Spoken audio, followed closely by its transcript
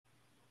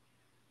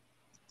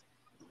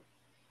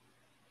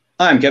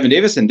I'm Kevin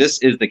Davis, and this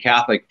is the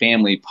Catholic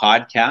Family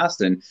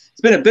Podcast. And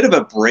it's been a bit of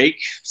a break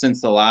since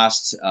the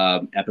last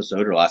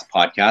episode or last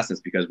podcast.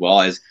 That's because,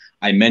 well, as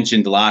I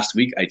mentioned last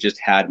week, I just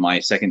had my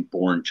second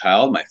born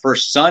child, my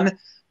first son,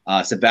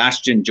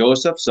 Sebastian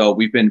Joseph. So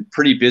we've been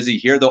pretty busy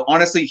here, though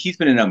honestly, he's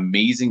been an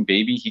amazing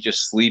baby. He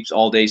just sleeps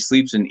all day,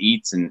 sleeps and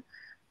eats and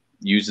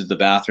uses the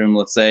bathroom,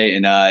 let's say.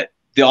 And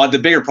the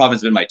bigger problem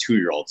has been my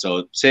 2-year-old.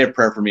 So say a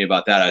prayer for me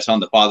about that. I was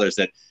telling the fathers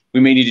that we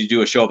may need to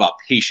do a show about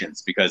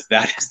patience, because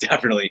that is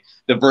definitely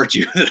the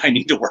virtue that I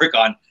need to work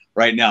on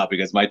right now,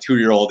 because my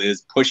 2-year-old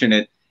is pushing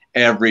it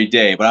every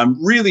day. But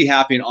I'm really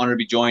happy and honored to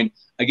be joined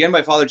again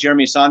by Father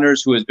Jeremy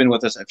Saunders, who has been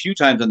with us a few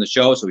times on the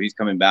show. So he's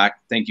coming back.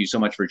 Thank you so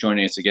much for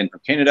joining us again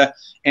from Canada.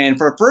 And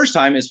for a first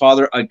time is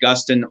Father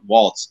Augustine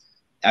Waltz.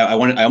 I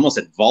almost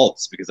said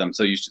Waltz because I'm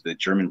so used to the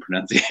German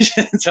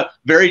pronunciation. It's a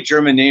very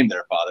German name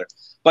there, Father.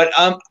 But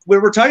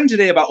we're talking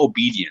today about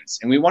obedience,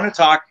 and we want to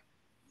talk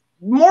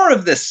more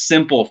of the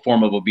simple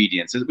form of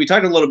obedience. We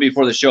talked a little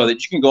before the show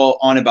that you can go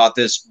on about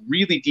this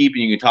really deep,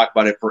 and you can talk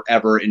about it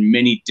forever in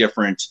many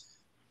different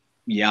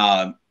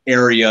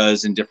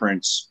areas and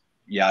different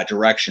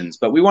directions.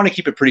 But we want to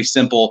keep it pretty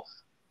simple,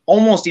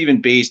 almost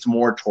even based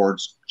more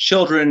towards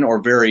children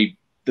or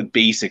the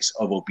basics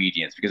of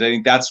obedience, because I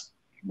think that's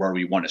where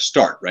we want to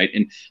start, right?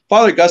 And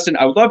Father Augustine,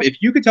 I would love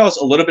if you could tell us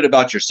a little bit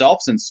about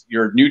yourself, since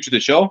you're new to the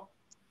show.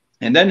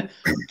 And then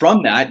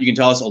from that, you can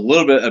tell us a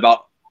little bit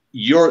about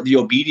the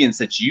obedience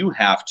that you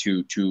have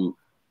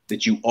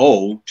that you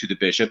owe to the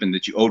bishop and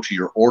that you owe to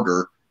your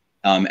order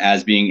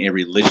as being a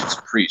religious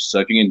priest. So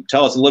if you can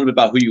tell us a little bit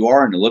about who you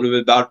are and a little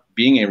bit about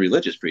being a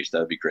religious priest, that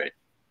would be great.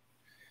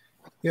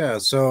 Yeah,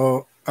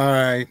 so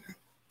I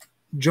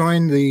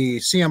joined the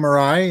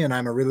CMRI, and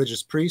I'm a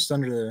religious priest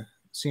under the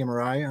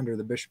CMRI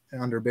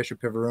under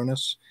Bishop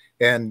Pivarunas,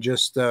 and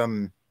just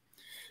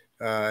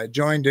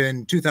joined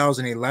in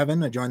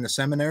 2011. I joined the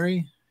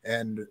seminary.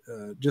 And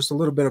just a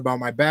little bit about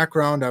my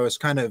background. I was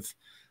kind of,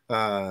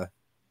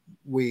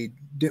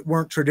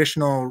 weren't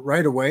traditional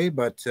right away,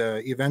 but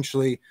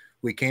eventually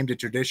we came to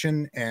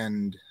tradition.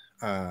 And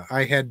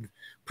I had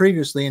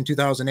previously in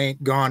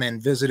 2008 gone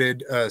and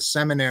visited a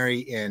seminary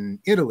in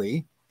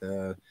Italy,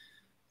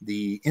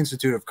 the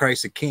Institute of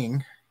Christ the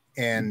King,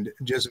 and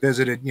just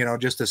visited,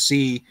 just to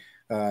see,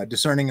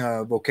 discerning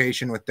a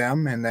vocation with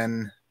them. And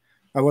then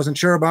I wasn't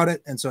sure about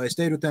it. And so I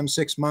stayed with them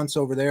 6 months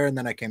over there, and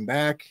then I came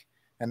back.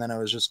 And then I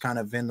was just kind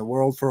of in the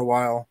world for a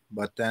while.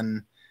 But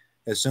then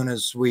as soon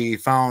as we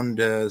found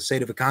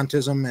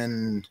Sedevacantism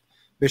and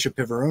Bishop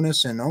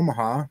Pivarunas in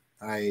Omaha,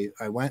 I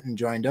went and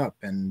joined up.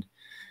 And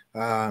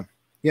then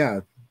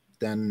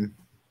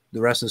the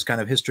rest is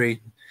kind of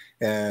history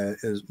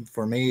is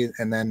for me.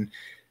 And then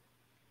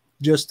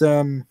just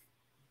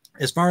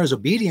as far as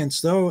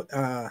obedience, though,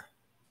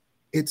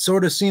 it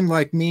sort of seemed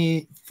like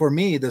for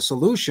me, the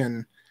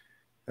solution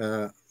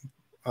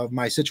of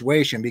my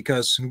situation,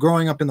 because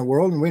growing up in the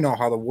world, and we know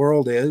how the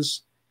world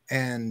is,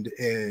 and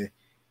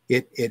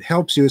it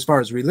helps you as far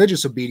as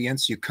religious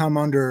obedience. You come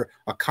under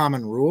a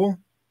common rule,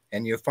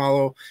 and you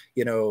follow,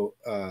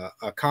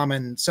 a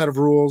common set of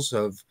rules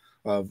of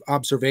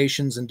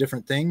observations and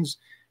different things.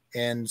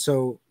 And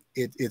so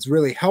it's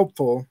really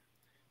helpful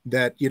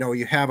that,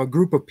 you have a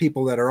group of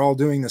people that are all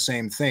doing the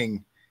same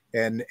thing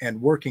and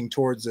working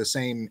towards the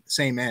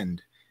same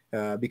end.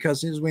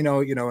 Because as we know,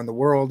 in the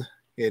world,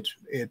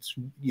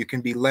 you can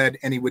be led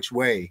any which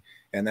way,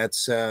 and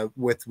that's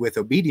with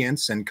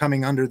obedience and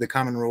coming under the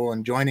common rule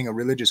and joining a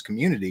religious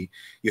community.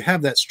 You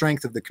have that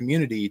strength of the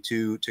community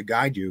to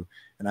guide you,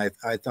 and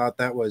I thought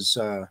that was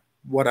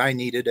what I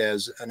needed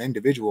as an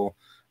individual,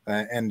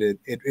 and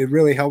it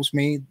really helps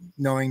me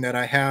knowing that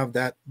I have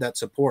that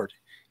support,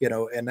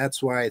 and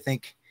that's why I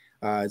think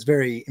it's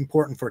very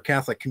important for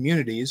Catholic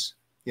communities.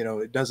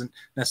 It doesn't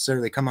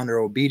necessarily come under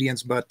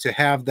obedience, but to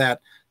have that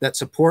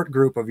support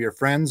group of your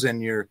friends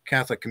and your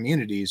Catholic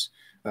communities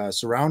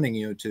surrounding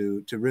you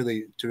to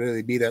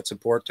really be that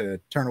support to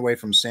turn away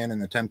from sin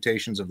and the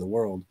temptations of the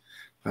world.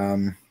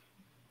 And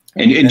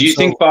do you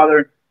think,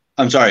 Father,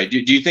 I'm sorry, do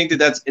you think is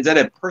that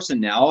a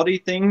personality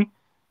thing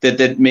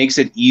that makes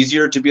it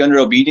easier to be under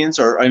obedience?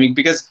 Or,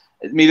 because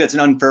maybe that's an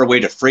unfair way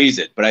to phrase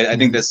it, but I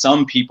think that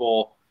some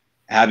people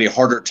have a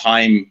harder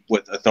time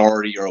with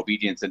authority or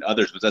obedience than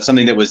others. Was that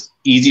something that was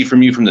easy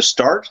from you from the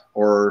start,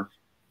 or?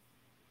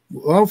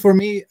 Well, for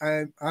me,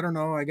 I don't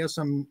know. I guess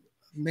I'm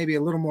maybe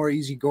a little more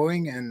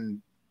easygoing, and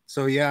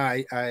so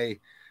I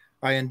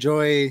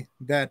enjoy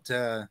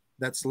that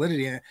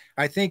solidity.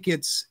 I think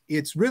it's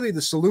really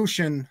the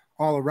solution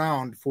all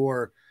around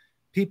for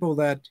people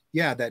that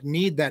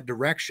need that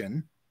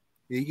direction.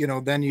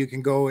 Then you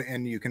can go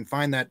and you can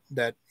find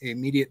that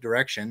immediate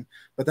direction.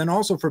 But then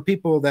also for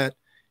people that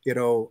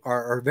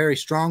are very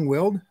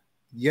strong-willed,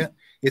 yet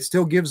it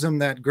still gives them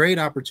that great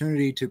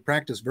opportunity to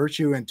practice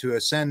virtue and to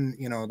ascend,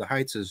 the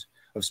heights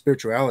of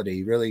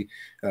spirituality, really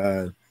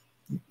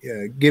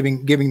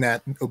giving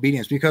that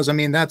obedience. Because,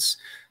 that's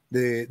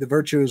the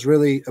virtue is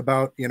really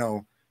about,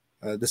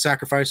 the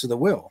sacrifice of the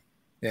will.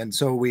 And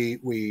so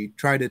we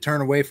try to turn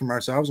away from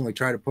ourselves and we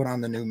try to put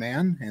on the new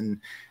man.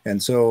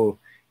 And so,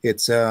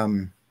 it's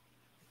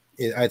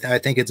I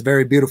think it's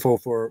very beautiful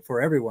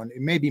for everyone.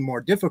 It may be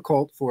more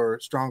difficult for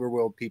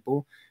stronger-willed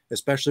people,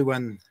 especially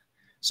when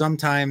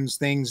sometimes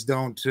things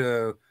don't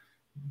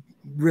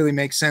really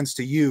make sense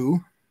to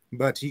you,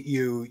 but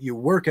you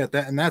work at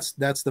that, and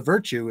that's the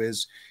virtue,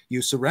 is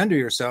you surrender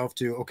yourself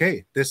to,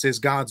 okay, this is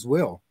God's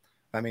will.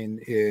 I mean,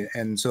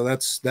 and so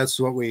that's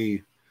what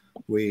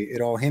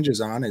it all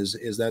hinges on,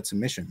 is that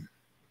submission.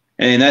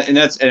 And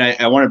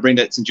I want to bring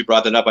that, since you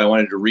brought that up, I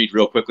wanted to read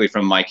real quickly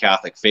from My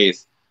Catholic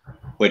Faith,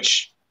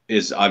 which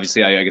is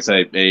obviously, I guess,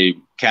 a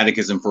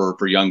catechism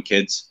for young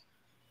kids.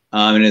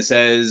 And it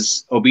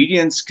says,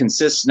 obedience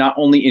consists not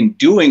only in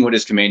doing what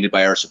is commanded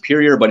by our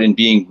superior, but in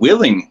being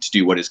willing to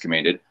do what is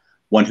commanded.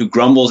 One who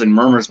grumbles and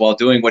murmurs while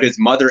doing what his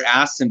mother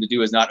asks him to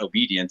do is not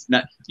obedience.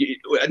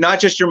 Not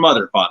just your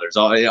mother, fathers,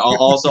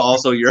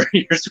 also your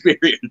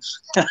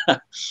superiors.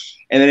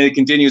 And then it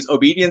continues,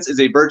 obedience is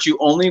a virtue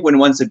only when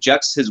one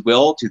subjects his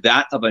will to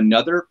that of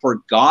another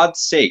for God's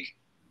sake,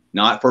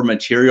 not for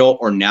material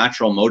or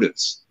natural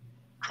motives.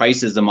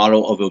 Christ is the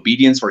model of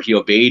obedience, for he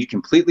obeyed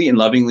completely and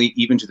lovingly,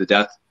 even to the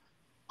death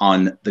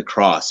on the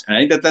cross. And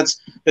I think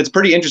that's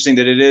pretty interesting,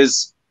 that it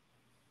is,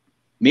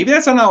 maybe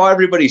that's not how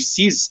everybody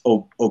sees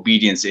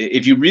obedience.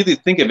 If you really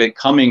think of it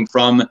coming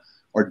from,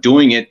 or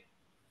doing it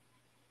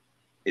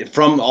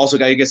from, also,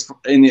 I guess,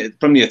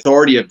 from the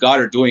authority of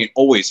God, or doing it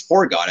always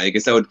for God, I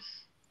guess that would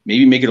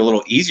maybe make it a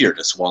little easier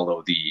to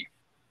swallow the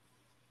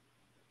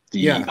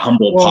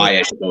humble pie,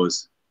 I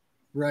suppose.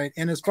 Right.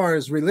 And as far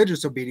as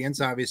religious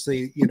obedience,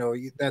 obviously, you know,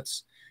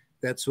 that's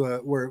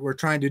what we're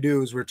trying to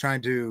do, is we're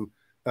trying to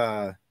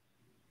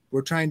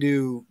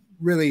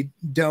really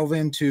delve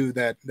into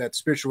that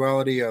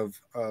spirituality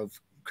of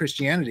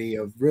Christianity,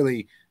 of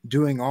really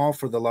doing all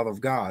for the love of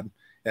God.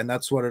 And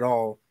that's what it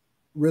all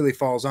really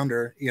falls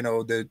under, you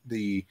know,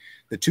 the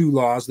two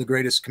laws, the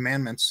greatest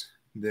commandments,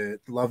 the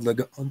love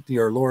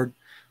your Lord,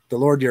 the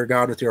Lord your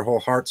God with your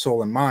whole heart,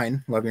 soul, and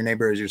mind, love your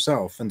neighbor as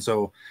yourself. And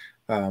so,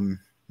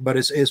 but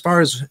as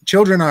far as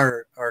children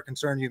are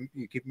concerned,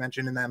 you keep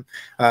mentioning them,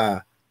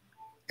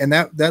 and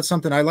that's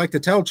something I like to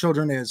tell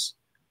children, is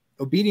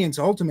obedience,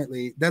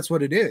 ultimately, that's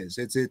what it is.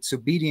 It's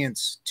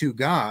obedience to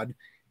God.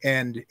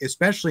 And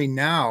especially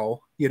now,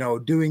 you know,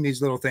 doing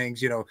these little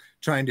things, you know,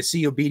 trying to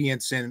see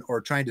obedience in,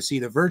 or trying to see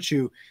the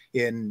virtue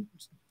in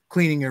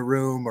cleaning your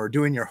room, or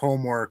doing your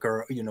homework,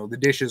 or, you know, the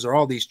dishes, or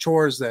all these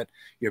chores that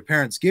your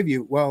parents give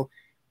you. Well,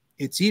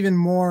 it's even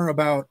more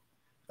about,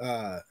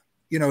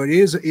 you know, it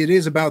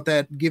is about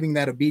that, giving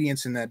that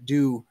obedience and that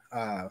due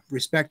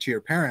respect to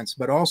your parents,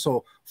 but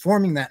also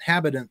forming that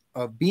habit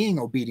of being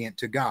obedient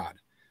to God.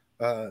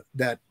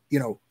 That, you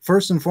know,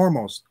 first and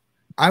foremost,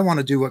 I want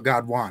to do what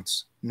God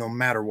wants, no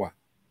matter what.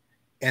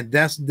 And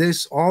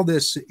all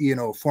this, you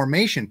know,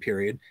 formation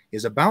period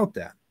is about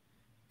that.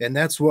 And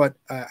that's what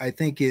I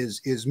think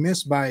is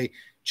missed by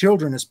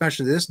children,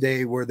 especially this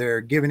day, where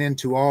they're given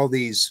into all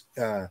these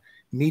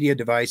media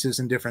devices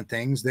and different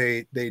things.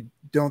 They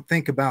don't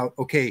think about,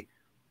 okay,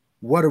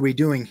 what are we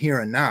doing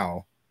here and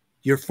now?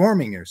 You're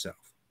forming yourself.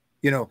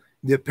 You know,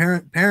 the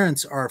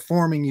parents are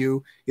forming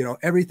you. You know,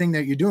 everything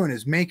that you're doing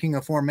is making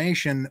a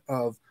formation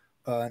of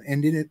an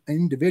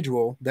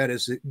individual that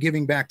is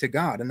giving back to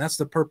God. And that's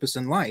the purpose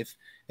in life.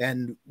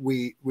 And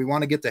we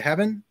want to get to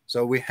heaven,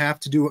 so we have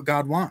to do what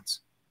God wants.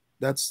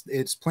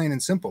 It's plain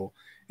and simple.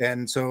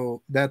 And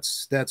so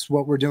that's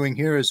what we're doing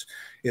here,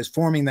 is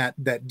forming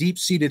that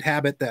deep-seated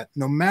habit that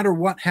no matter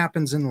what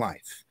happens in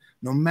life,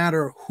 no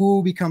matter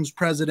who becomes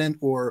president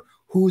or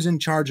who's in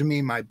charge of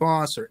me, my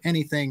boss or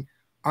anything,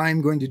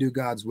 I'm going to do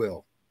God's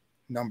will.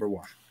 Number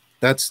one.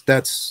 That's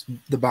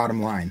the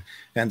bottom line.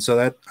 And so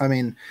that, I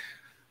mean,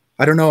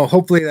 I don't know,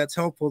 hopefully that's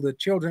helpful to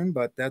children,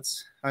 but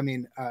that's, I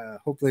mean,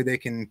 hopefully they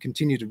can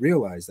continue to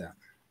realize that.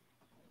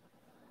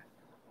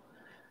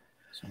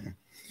 So.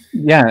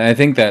 Yeah, I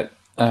think that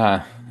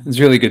is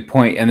a really good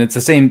point. And it's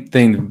the same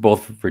thing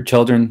both for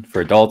children,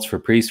 for adults, for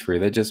priests, for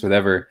religious,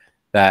 whatever,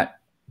 that,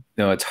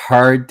 you know, it's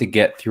hard to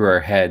get through our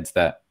heads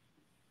that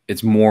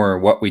it's more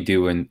what we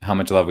do and how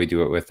much love we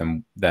do it with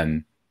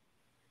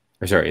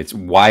it's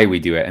why we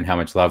do it and how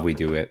much love we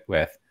do it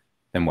with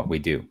than what we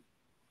do.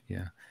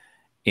 Yeah.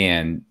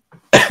 And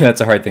that's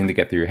a hard thing to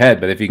get through your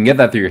head. But if you can get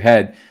that through your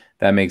head,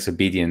 that makes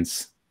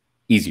obedience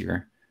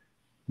easier,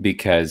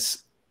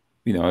 because,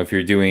 you know, if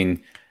you're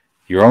doing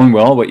your own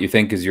will, what you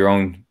think is your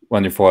own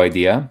wonderful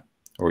idea,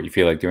 or what you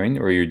feel like doing,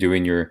 or you're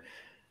doing your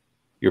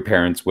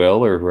parents'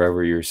 will, or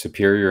whoever your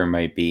superior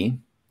might be,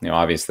 you know,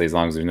 obviously, as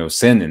long as there's no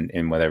sin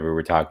in whatever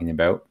we're talking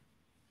about,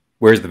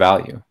 where's the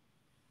value?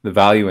 The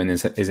value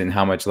is in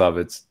how much love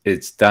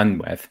it's done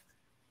with.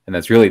 And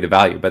that's really the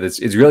value. But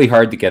it's really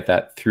hard to get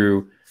that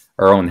through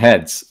our own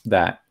heads,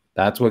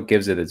 that's what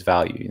gives it its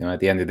value. You know, at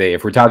the end of the day,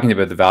 if we're talking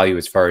about the value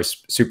as far as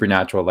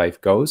supernatural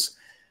life goes,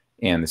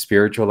 and the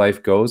spiritual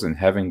life goes, and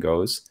heaven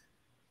goes,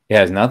 it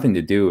has nothing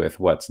to do with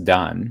what's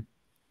done,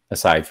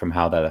 aside from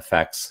how that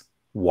affects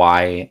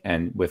why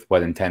and with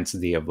what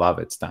intensity of love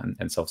it's done,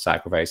 and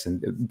self-sacrifice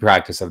and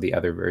practice of the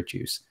other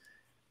virtues.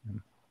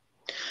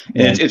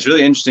 And it's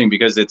really interesting,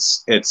 because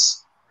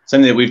it's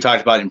something that we've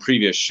talked about in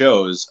previous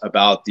shows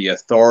about the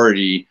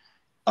authority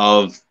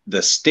of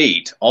the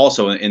state,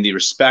 also in the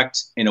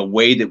respect in a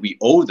way that we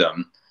owe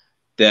them,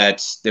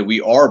 that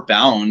we are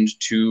bound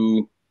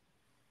to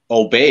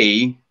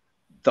obey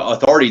the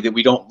authority that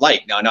we don't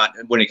like. Now, not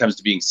when it comes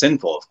to being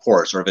sinful, of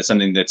course, or if it's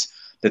something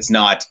that's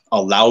not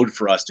allowed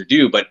for us to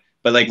do, but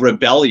like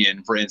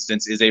rebellion, for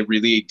instance, is a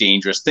really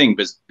dangerous thing,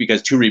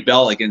 because to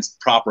rebel against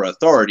proper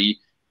authority,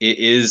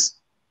 it's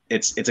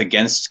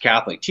against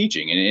Catholic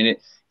teaching,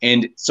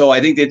 and so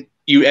I think that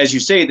as you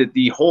say, that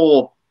the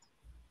whole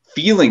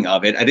feeling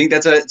of it, I think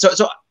that's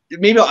so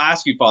maybe I'll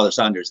ask you, Father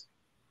Saunders,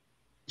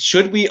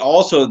 should we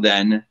also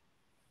then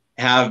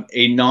have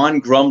a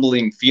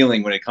non-grumbling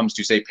feeling when it comes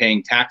to, say,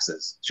 paying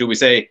taxes? Should we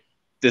say,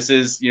 this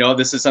is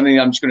something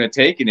I'm just going to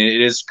take, and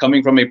it is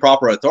coming from a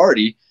proper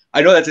authority?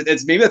 I know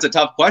maybe that's a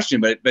tough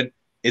question, but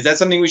is that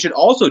something we should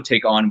also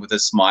take on with a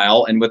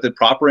smile and with a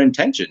proper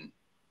intention?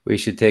 We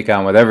should take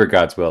on whatever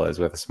God's will is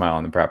with a smile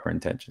and the proper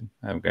intention.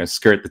 I'm going to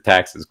skirt the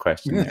taxes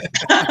question there.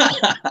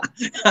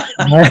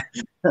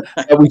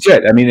 We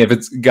should. I mean, if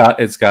it's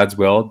God's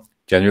will,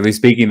 generally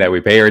speaking, that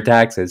we pay our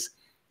taxes,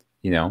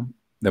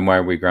 then why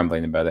are we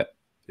grumbling about it?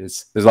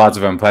 There's lots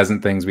of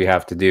unpleasant things we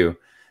have to do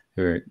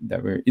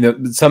that we're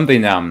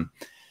something.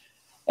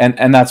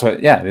 And that's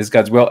what, it is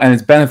God's will, and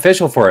it's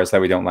beneficial for us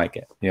that we don't like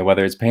it.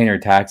 Whether it's paying our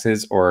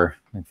taxes or,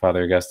 like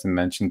Father Augustine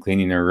mentioned,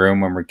 cleaning our room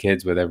when we're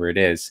kids, whatever it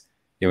is.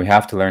 We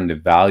have to learn to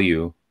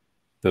value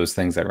those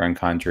things that run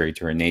contrary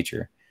to our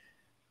nature.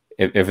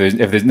 If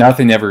there's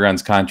nothing ever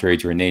runs contrary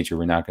to our nature,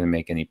 we're not going to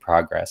make any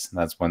progress.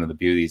 And that's one of the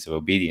beauties of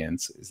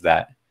obedience, is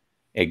that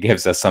it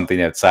gives us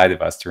something outside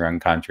of us to run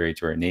contrary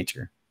to our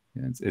nature.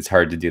 It's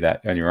hard to do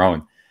that on your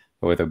own,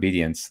 but with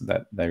obedience,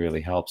 that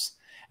really helps.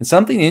 And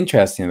something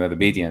interesting about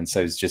obedience,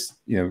 I was just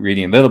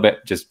reading a little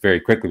bit just very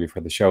quickly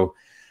before the show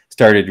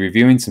started,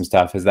 reviewing some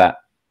stuff, is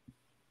that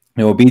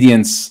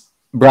obedience,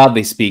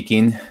 broadly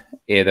speaking,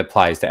 it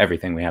applies to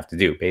everything we have to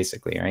do,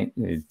 basically, right?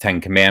 The 10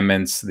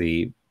 Commandments,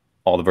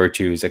 all the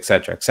virtues,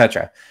 etc.,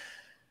 etc.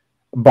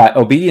 But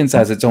obedience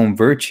as its own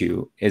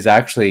virtue is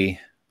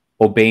actually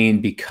obeying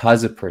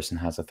because a person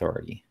has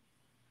authority.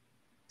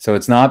 So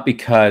it's not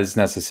because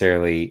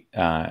necessarily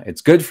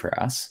it's good for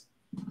us.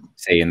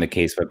 Say in the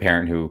case of a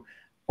parent who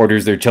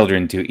orders their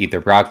children to eat their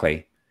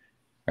broccoli,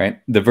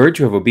 right? The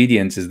virtue of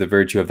obedience is the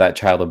virtue of that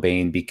child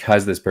obeying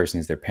because this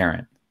person is their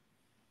parent,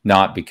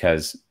 not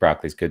because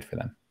broccoli is good for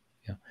them.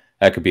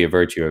 That could be a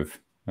virtue of,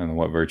 I don't know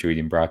what virtue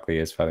eating broccoli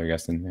is, Father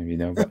Augustine, maybe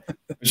but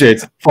I'm sure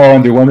it's fall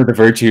under one of the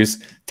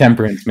virtues,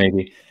 temperance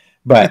maybe,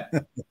 but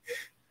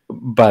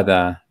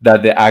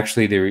that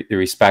actually the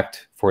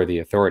respect for the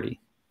authority.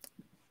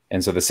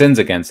 And so the sins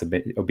against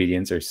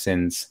obedience are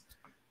sins.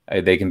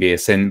 They can be a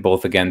sin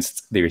both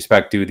against the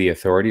respect due the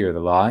authority or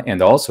the law,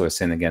 and also a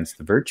sin against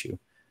the virtue.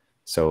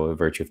 So the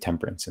virtue of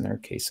temperance in our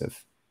case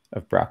of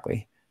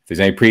broccoli. If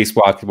there's any priests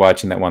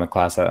watching that want to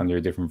class that under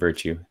a different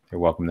virtue, they're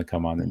welcome to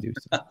come on and do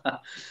so.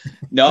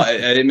 No,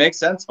 it makes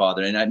sense,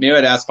 Father. And maybe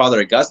I'd ask Father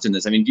Augustine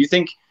this. I mean, do you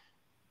think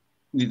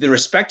the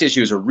respect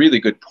issue is a really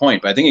good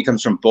point, but I think it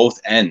comes from both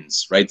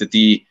ends, right? That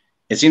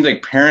it seems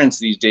like parents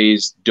these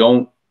days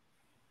don't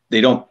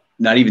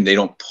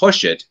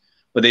push it,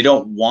 but they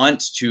don't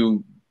want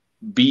to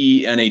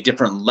be on a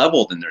different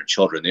level than their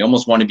children. They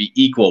almost want to be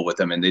equal with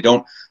them, and they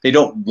don't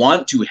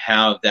want to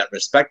have that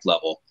respect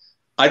level.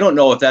 I don't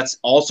know if that's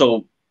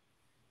also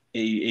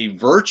a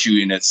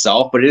virtue in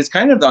itself, but it is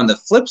kind of on the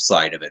flip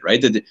side of it,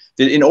 right? That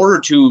in order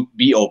to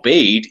be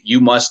obeyed, you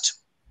must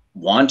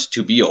want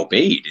to be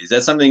obeyed. Is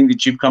that something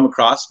that you've come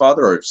across,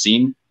 Father, or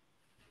seen?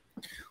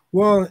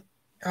 Well,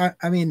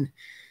 I mean,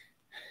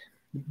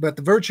 but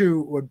the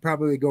virtue would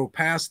probably go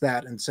past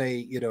that and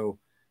say,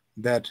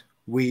 that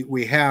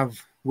we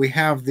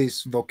have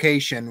this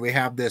vocation, we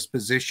have this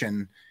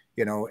position,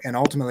 and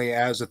ultimately,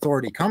 as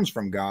authority comes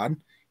from God,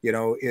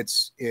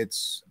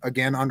 it's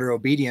again under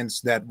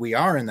obedience that we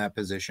are in that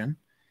position,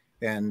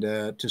 and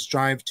to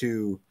strive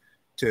to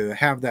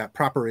have that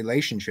proper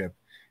relationship.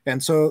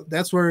 And so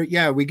that's where,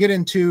 we get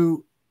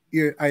into,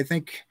 I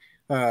think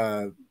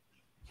the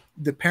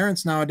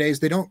parents nowadays,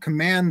 they don't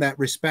command that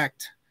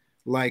respect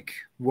like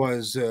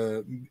was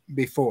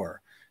before.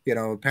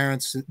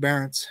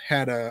 Parents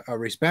had a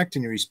respect,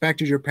 and you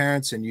respected your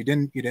parents, and you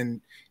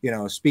didn't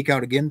speak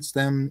out against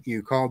them.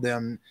 You called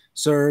them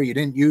sir. You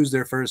didn't use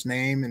their first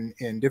name,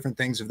 and different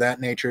things of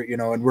that nature.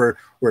 And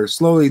we're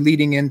slowly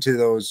leading into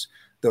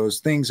those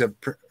things of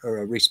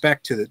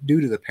respect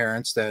due to the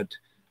parents that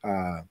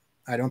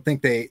I don't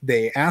think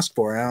they ask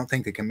for, and I don't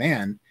think they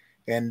command.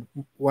 And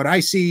what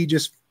I see,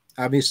 just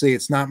obviously,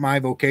 it's not my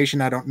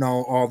vocation. I don't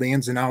know all the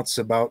ins and outs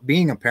about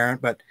being a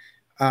parent, but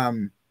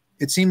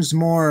it seems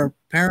more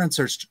parents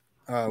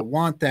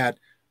want that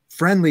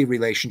friendly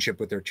relationship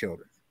with their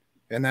children,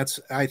 and that's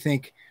I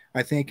think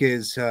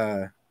is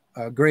a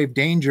grave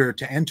danger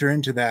to enter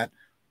into that,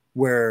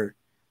 where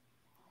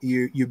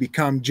you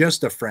become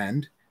just a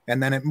friend,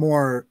 and then it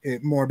more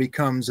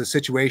becomes a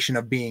situation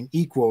of being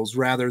equals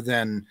rather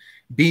than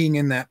being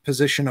in that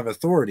position of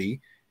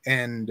authority.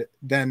 And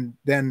then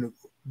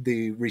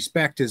the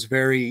respect is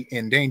very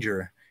in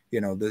danger,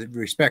 you know, the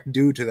respect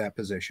due to that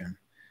position.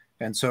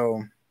 And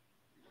so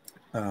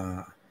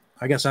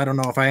I guess I don't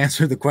know if I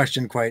answered the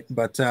question quite,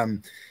 but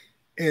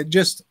it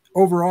just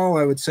overall,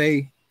 I would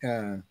say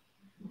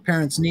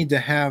parents need to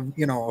have,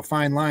 you know, a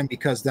fine line,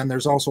 because then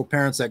there's also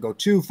parents that go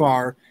too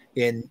far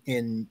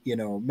in, you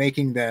know,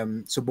 making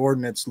them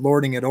subordinates,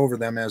 lording it over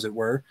them, as it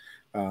were.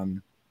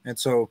 And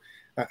so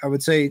I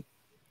would say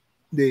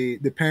the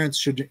parents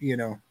should, you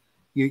know,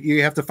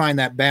 you have to find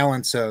that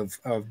balance of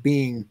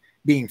being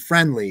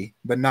friendly,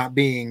 but not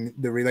being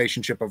the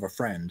relationship of a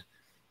friend.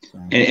 So.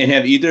 And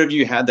have either of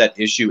you had that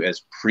issue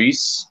as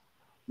priests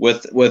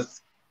with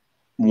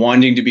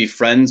wanting to be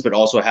friends, but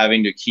also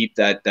having to keep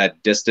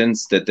that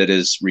distance that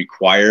is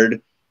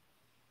required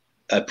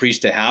a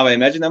priest to have? I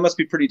imagine that must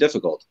be pretty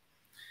difficult.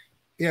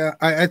 Yeah,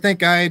 I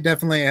think I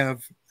definitely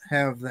have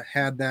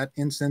had that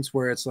instance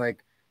where it's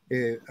like,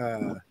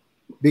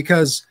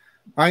 because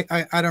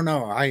I don't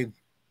know, I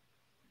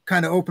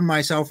kind of open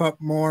myself up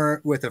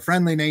more with a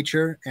friendly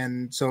nature,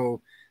 and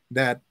so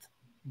that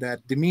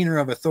demeanor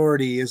of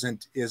authority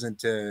isn't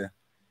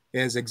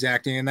as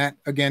exacting, and that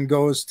again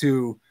goes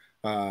to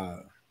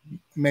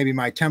maybe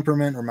my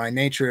temperament or my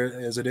nature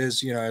as it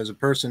is, you know, as a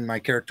person, my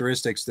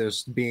characteristics,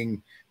 this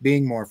being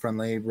more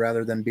friendly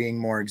rather than being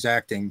more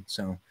exacting.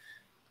 So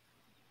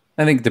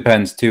I think it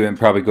depends too, and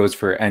probably goes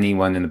for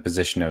anyone in the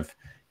position of,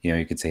 you know,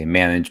 you could say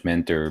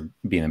management or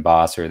being a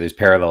boss, or there's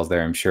parallels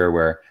there, I'm sure,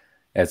 where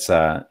it's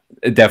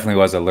it definitely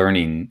was a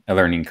learning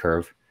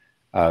curve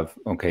of,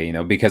 okay, you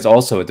know, because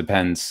also it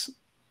depends,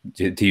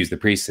 to use the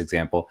priest's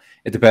example,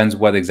 it depends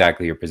what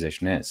exactly your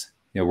position is.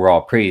 You know, we're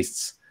all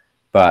priests,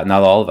 but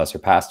not all of us are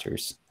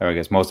pastors, or I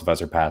guess most of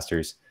us are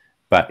pastors.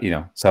 But, you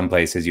know, some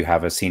places you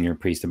have a senior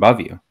priest above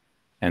you,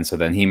 and so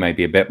then he might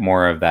be a bit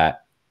more of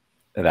that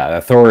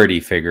authority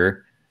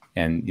figure,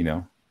 and, you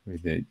know,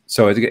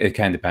 so it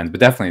kind of depends. But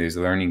definitely there's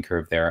a learning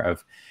curve there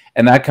of,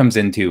 and that comes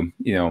into,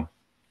 you know,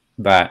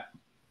 that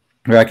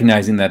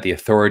recognizing that the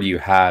authority you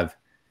have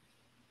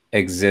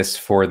exists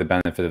for the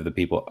benefit of the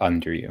people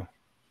under you.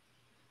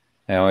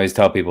 I always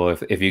tell people,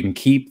 if you can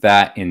keep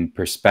that in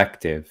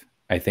perspective,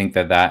 I think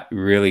that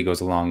really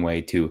goes a long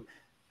way to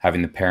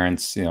having the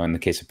parents, you know, in the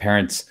case of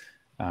parents,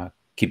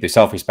 keep their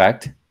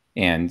self-respect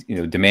and, you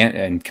know, demand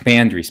and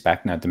command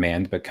respect, not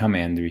demand, but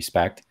command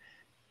respect,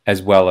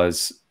 as well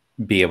as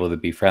be able to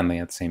be friendly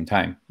at the same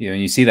time. You know,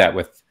 and you see that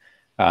with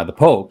the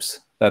popes,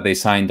 that they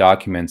sign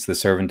documents, the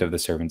servant of the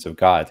servants of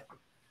God.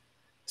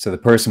 So the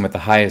person with the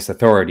highest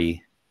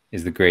authority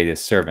is the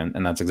greatest servant.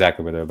 And that's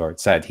exactly what our Lord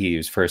said. He who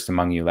is first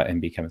among you, let him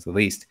become as the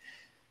least.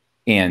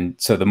 And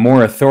so the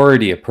more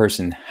authority a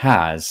person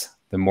has,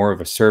 the more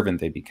of a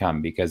servant they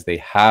become, because they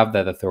have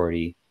that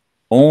authority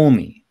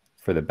only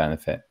for the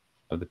benefit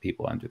of the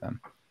people under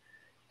them.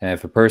 And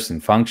if a person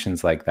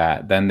functions like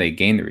that, then they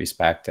gain the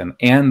respect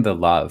and the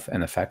love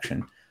and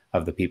affection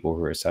of the people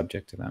who are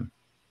subject to them.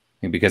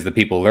 Because the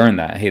people learn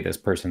that, hey, this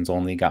person's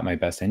only got my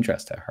best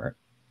interest at heart,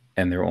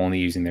 and they're only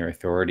using their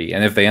authority.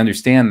 And if they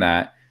understand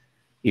that,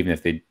 even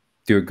if they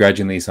do it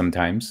grudgingly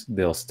sometimes,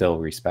 they'll still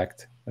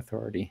respect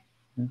authority.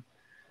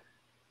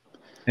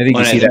 I think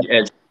you see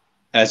that.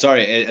 As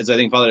I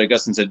think Father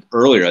Augustine said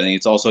earlier, I think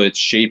it's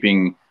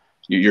shaping,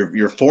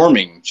 you're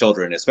forming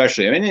children,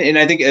 especially. I mean, and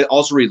I think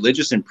also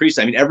religious and priests.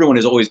 I mean, everyone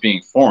is always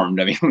being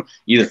formed. I mean,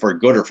 either for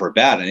good or for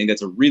bad. I think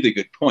that's a really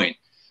good point.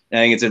 And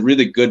I think it's a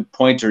really good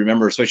point to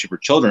remember, especially for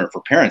children or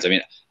for parents. I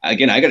mean,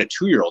 again, I got a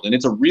 2-year-old, and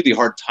it's a really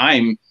hard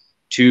time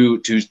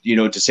to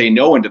say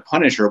no and to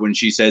punish her when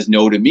she says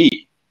no to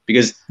me,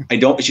 because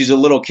she's a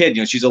little kid,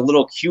 you know, she's a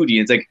little cutie.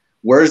 And it's like,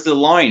 where's the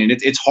line? And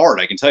it's hard.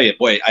 I can tell you,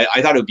 boy,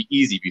 I thought it would be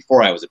easy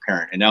before I was a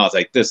parent. And now it's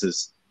like,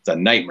 it's a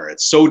nightmare.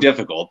 It's so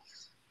difficult,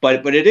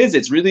 but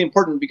it's really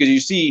important, because you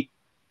see,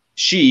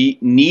 she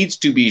needs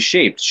to be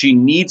shaped. She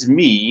needs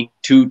me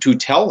to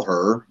tell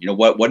her, you know,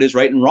 what is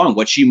right and wrong,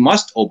 what she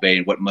must obey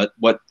and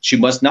what she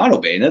must not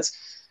obey. And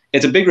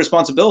it's a big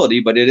responsibility,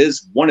 but it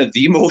is one of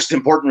the most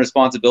important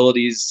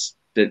responsibilities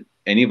that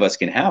any of us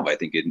can have, I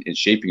think, in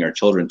shaping our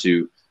children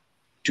to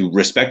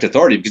respect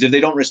authority. Because if they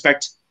don't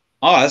respect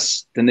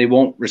us, then they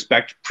won't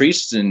respect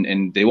priests,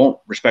 and they won't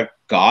respect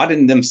God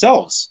and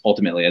themselves,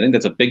 ultimately. I think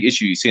that's a big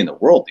issue you see in the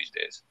world these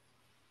days.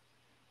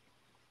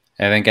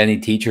 I think any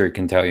teacher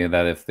can tell you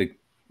that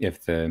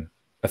if the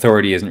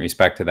authority isn't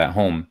respected at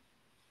home,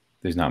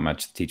 there's not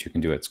much the teacher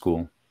can do at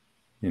school.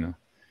 You know,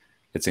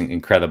 it's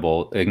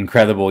incredible,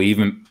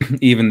 even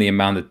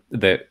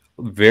the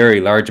very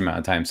large amount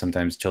of time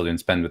sometimes children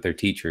spend with their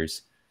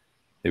teachers.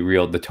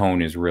 The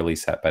tone is really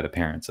set by the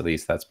parents. At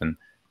least that's been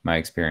my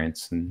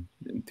experience and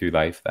through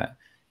life. That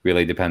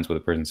really depends what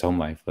a person's home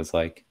life was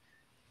like.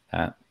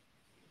 And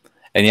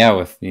yeah,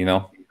 with, you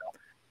know,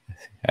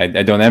 I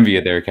don't envy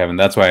you there, Kevin.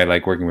 That's why I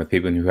like working with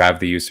people who have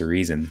the use of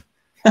reason.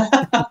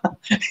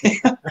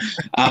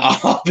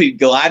 I'll be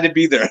glad to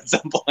be there at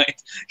some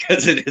point,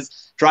 because it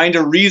is trying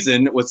to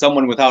reason with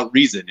someone without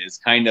reason is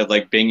kind of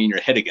like banging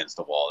your head against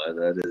a wall.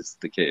 That is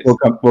the case.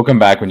 We'll come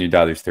back when your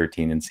daughter's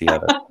 13 and see how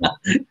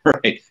that.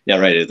 Right. Yeah.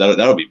 Right.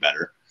 That'll be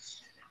better.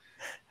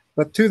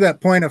 But to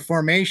that point of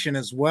formation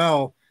as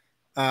well,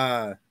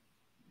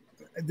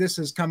 this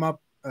has come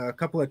up a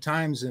couple of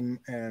times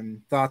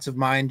in thoughts of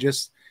mine,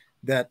 just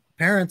that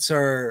parents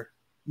are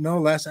no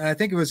less, and I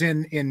think it was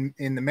in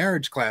the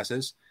marriage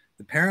classes,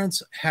 the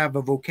parents have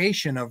a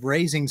vocation of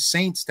raising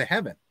saints to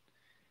heaven.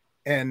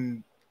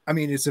 And I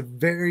mean, it's a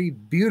very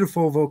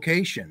beautiful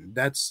vocation.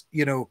 That's,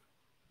 you know,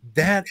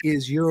 that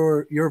is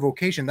your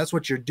vocation. That's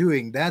what you're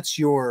doing. That's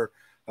your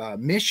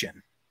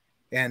mission.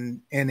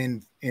 And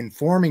in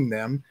informing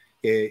them,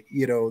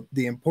 you know,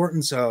 the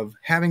importance of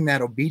having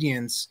that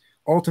obedience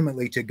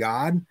ultimately to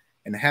God,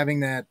 and having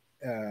that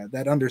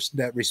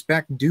that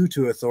respect due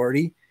to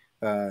authority,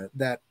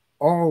 that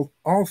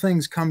all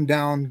things come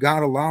down.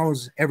 God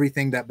allows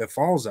everything that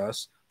befalls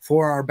us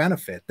for our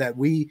benefit, that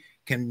we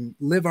can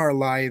live our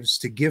lives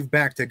to give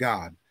back to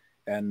God,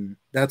 and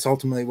that's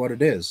ultimately what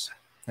it is.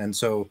 And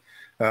so,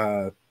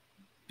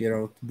 you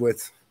know,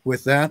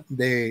 with that,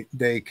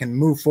 they can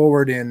move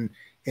forward in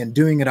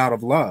doing it out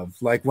of love.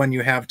 Like when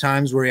you have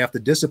times where you have to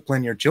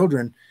discipline your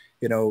children,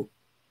 you know,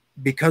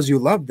 because you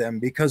love them,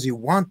 because you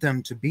want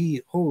them to be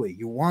holy,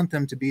 you want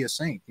them to be a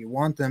saint, you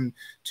want them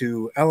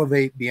to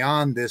elevate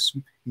beyond this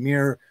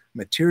mere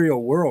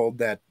material world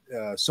that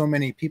so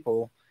many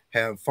people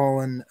have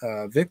fallen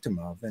victim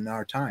of in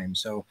our time.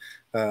 So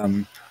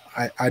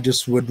I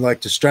just would like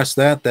to stress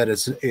that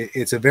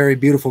it's a very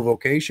beautiful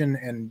vocation,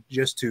 and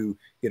just to,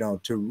 you know,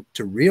 to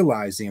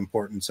realize the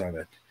importance of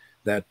it.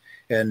 That,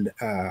 and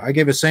I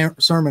gave a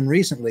sermon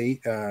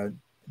recently,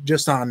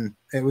 just on,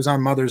 it was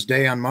on Mother's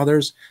Day, on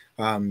mothers,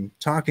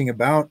 talking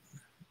about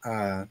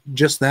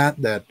just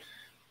that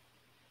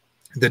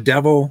the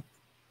devil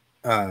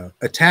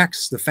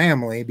attacks the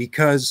family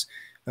because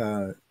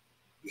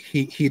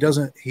he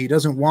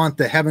doesn't want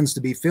the heavens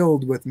to be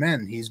filled with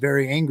men. He's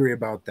very angry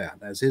about that,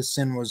 as his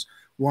sin was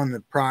one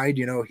of pride.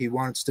 You know, he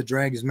wants to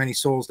drag as many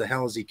souls to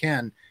hell as he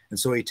can, and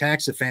so he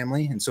attacks the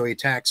family, and so he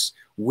attacks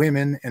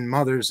women and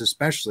mothers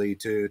especially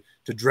to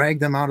drag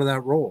them out of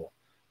that role,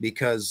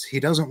 because he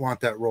doesn't want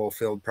that role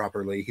filled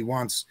properly. He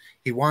wants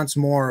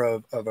more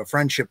of a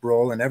friendship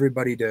role and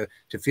everybody to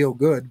feel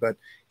good. But,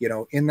 you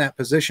know, in that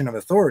position of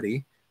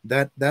authority,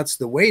 that's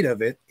the weight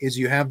of it, is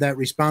you have that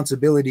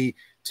responsibility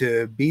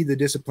to be the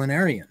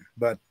disciplinarian.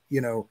 But,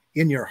 you know,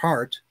 in your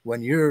heart,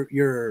 when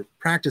you're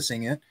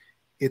practicing it,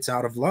 it's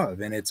out of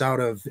love, and it's out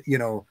of, you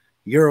know,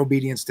 your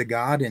obedience to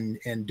God,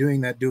 and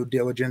doing that due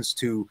diligence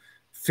to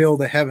fill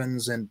the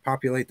heavens and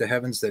populate the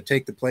heavens that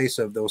take the place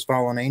of those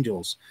fallen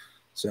angels.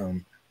 So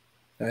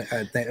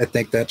I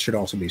think that should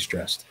also be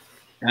stressed.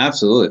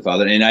 Absolutely,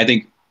 Father. And I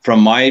think from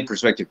my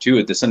perspective too,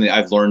 it's something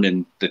I've learned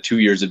in the 2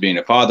 years of being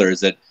a father, is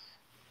that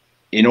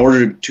in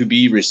order to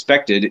be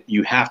respected,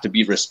 you have to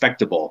be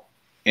respectable.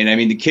 And I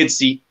mean, the kids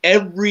see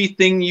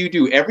everything you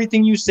do,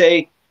 everything you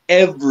say,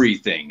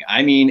 everything.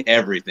 I mean,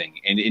 everything.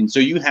 And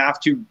so you have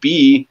to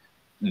be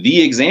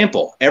the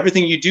example.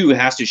 Everything you do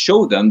has to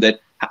show them that.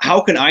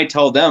 How can I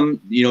tell them,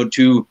 you know,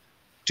 to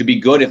be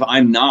good if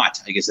I'm not?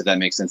 I guess, if that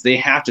makes sense. They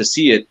have to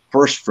see it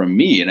first from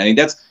me. And I think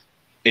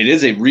it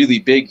is a really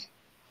big,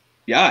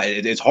 yeah,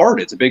 it's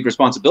hard. It's a big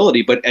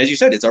responsibility. But as you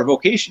said, it's our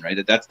vocation,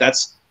 right?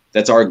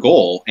 That's our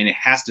goal. And it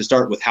has to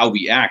start with how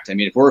we act. I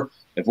mean,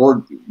 if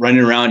we're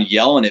running around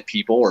yelling at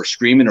people or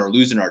screaming or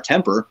losing our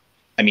temper,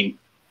 I mean,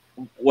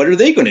 what are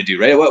they going to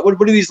do, right? What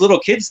do these little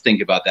kids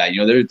think about that? You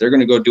know, they're going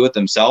to go do it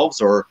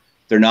themselves, or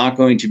they're not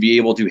going to be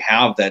able to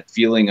have that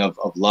feeling of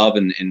love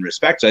and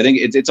respect. So I think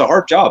it's a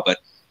hard job, but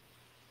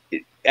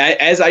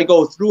as I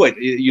go through it,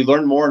 you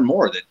learn more and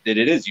more that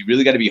it is, you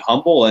really got to be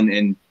humble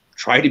and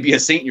try to be a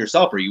saint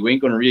yourself, or you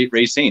ain't going to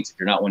raise saints if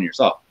you're not one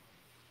yourself.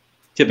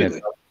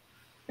 Typically.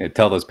 Yeah,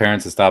 tell those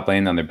parents to stop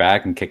laying on their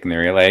back and kicking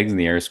their legs in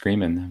the air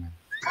screaming.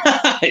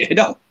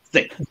 No,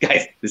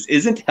 guys, this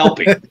isn't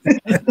helping.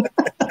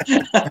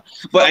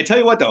 But I tell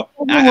you what, though,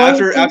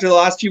 after the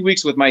last few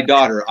weeks with my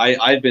daughter,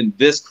 I've been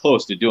this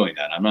close to doing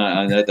that. I'm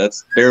not.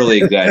 That's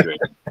barely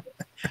exaggerating.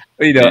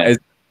 Well, you know,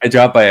 I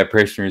dropped by a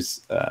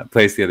parishioner's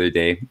place the other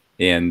day,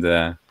 and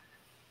the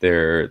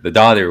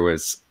daughter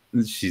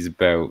she's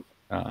about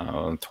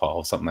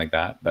 12, something like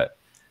that, but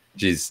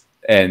she was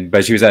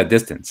at a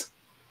distance,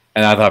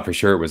 and I thought for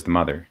sure it was the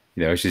mother.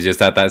 You know, she's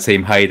just at that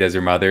same height as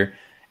her mother,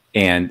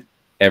 and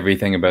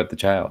everything about the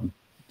child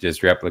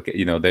just replicate,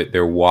 you know,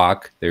 their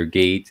walk, their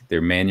gait,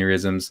 their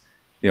mannerisms.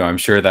 You know, I'm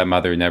sure that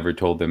mother never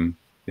told them,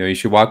 you know, you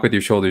should walk with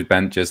your shoulders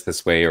bent just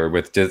this way, or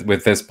with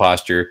this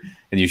posture,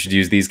 and you should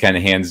use these kind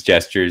of hands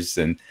gestures.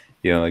 And,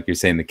 you know, like you're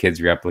saying, the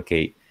kids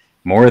replicate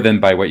more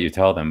than by what you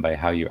tell them, by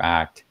how you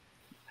act,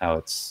 how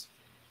it's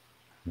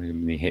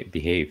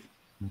behave.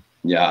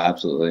 Yeah,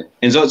 absolutely.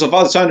 And so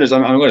Father Saunders,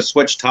 I'm going to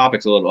switch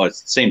topics a little,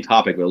 same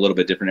topic, but a little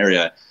bit different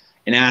area,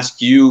 and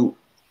ask you,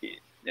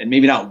 and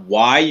maybe not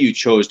why you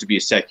chose to be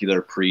a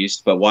secular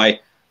priest, but why,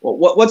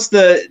 what's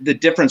the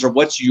difference, or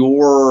what's the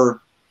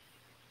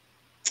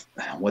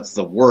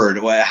word?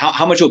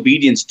 How much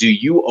obedience do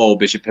you owe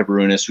Bishop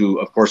Peperunas, who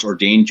of course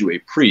ordained you a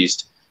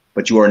priest,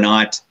 but you are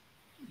not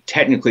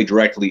technically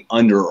directly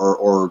under,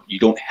 or you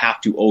don't have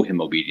to owe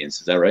him obedience?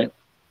 Is that right?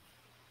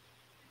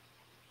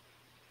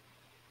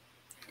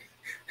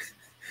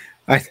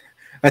 I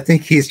I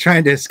think he's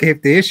trying to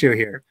escape the issue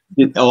here.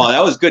 Oh, well,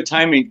 that was good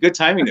timing. Good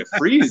timing to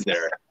freeze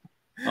there.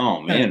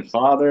 Oh man,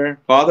 Father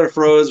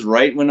froze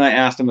right when I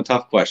asked him a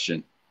tough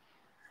question.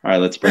 All right,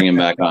 let's bring him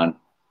back on.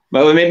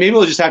 But maybe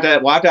we'll just have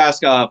to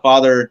ask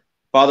Father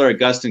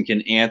Augustine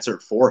can answer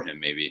for him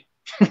maybe.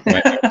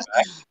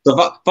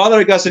 So Father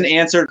Augustine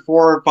answered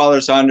for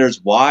Father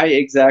Saunders. Why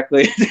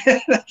exactly?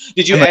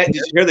 Did you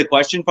hear the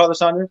question, Father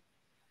Saunders?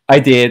 I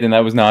did, and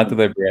that was not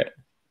deliberate.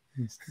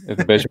 If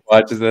the bishop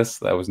watches this,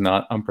 that was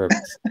not on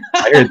purpose.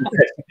 I heard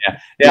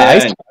I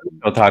was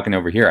still talking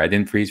over here. I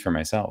didn't freeze for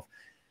myself.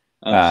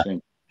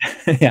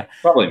 Yeah,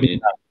 probably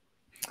me.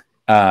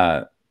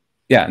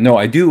 Yeah, no,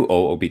 I do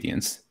owe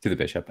obedience to the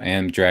bishop. I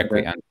am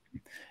directly under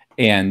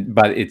him.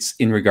 But it's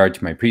in regard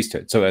to my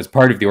priesthood. So as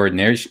part of the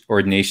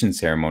ordination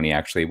ceremony,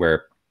 actually,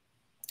 where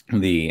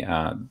the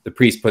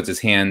priest puts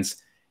his hands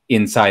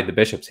inside the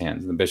bishop's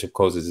hands, and the bishop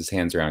closes his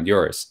hands around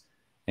yours,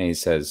 and he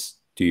says,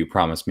 "Do you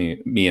promise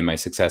me and my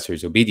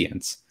successors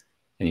obedience?"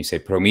 And you say,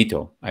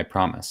 "Promito, I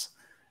promise."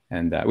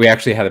 And we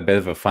actually had a bit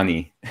of a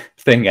funny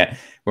thing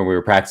when we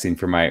were practicing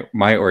for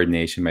my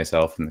ordination,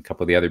 myself and a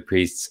couple of the other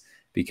priests,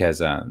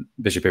 because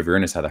Bishop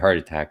Ivernus had a heart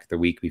attack the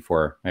week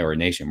before my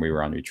ordination. We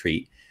were on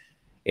retreat,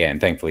 and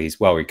thankfully he's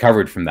well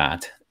recovered from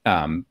that.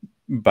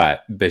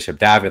 But Bishop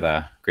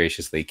Davila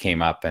graciously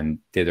came up and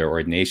did our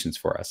ordinations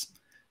for us.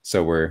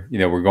 So we're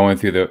going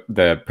through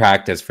the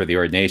practice for the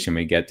ordination.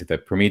 We get to the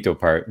Promito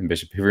part, and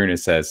Bishop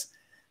Ivernus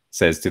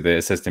says to the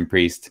assistant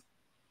priest,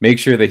 make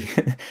sure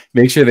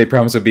they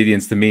promise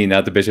obedience to me,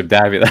 not to Bishop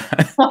Davila.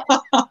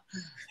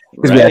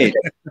 Right.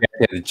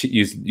 We had to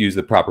use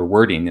the proper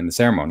wording in the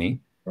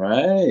ceremony.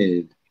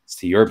 Right. It's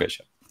to your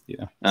bishop.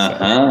 Yeah.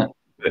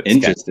 So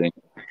interesting.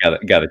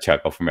 Got a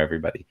chuckle from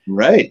everybody.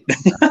 Right.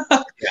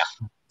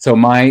 Yeah. So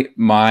my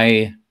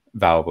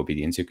vow of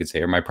obedience, you could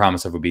say, or my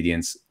promise of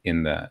obedience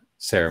in the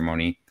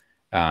ceremony,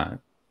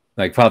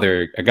 like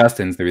Father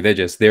Augustine's, the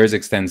religious, theirs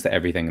extends to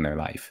everything in their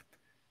life.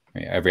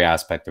 Right? Every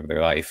aspect of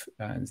their life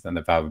is then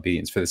the vow of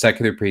obedience. For the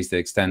secular priest, it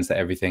extends to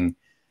everything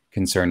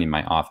concerning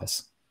my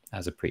office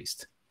as a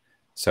priest.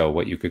 So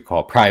what you could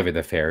call private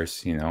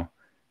affairs,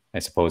 I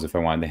suppose if I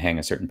wanted to hang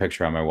a certain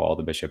picture on my wall,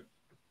 the bishop,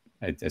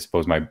 I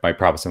suppose my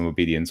promise of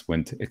obedience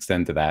wouldn't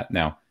extend to that.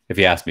 Now, if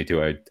he asked me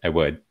to, I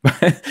would.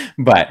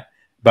 but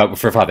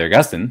for Father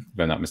Augustine, if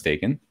I'm not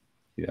mistaken,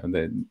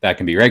 that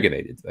can be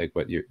regulated, like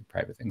what your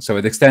private thing. So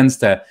it extends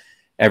to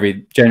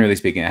generally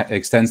speaking, it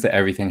extends to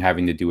everything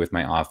having to do with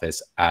my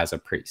office as a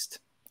priest,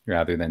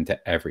 rather than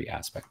to every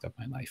aspect of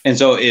my life. And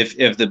so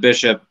if the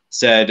bishop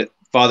said,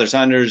 Father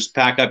Saunders,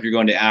 pack up, you're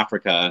going to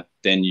Africa,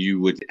 then you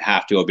would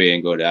have to obey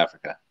and go to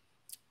Africa.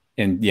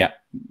 And yeah.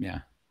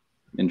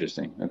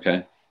 Interesting.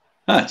 Okay.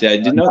 I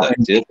didn't know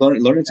that.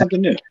 Learning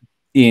something new.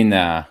 In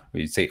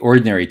we'd say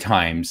ordinary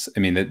times. I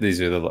mean,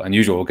 these are a little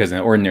unusual because in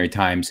ordinary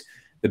times,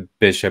 the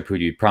bishop who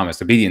you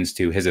promised obedience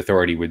to, his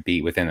authority would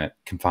be within a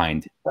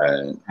confined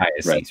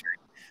diocese. Right.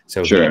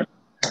 So sure.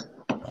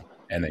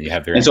 And then you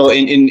have their. And so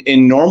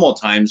in normal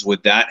times,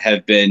 could that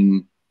have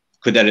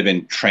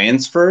been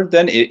transferred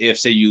then?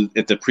 If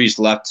the priest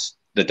left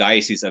the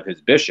diocese of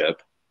his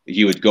bishop,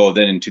 he would go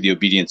then into the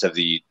obedience of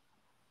the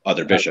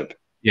other bishop.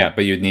 Yeah,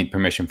 but you'd need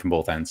permission from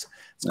both ends.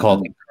 It's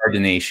called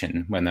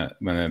incardination when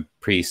a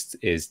priest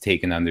is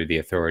taken under the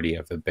authority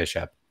of the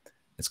bishop.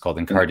 It's called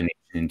incardination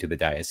into the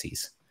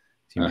diocese.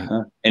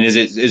 And is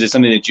it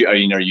something that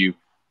are you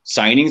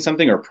signing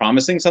something or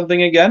promising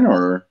something again,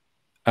 or?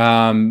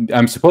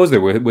 I'm supposed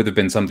there would have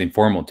been something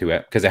formal to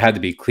it, because it had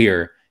to be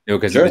clear,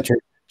 because the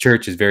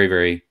church is very,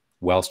 very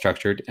well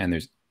structured,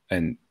 and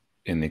in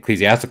the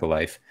ecclesiastical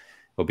life,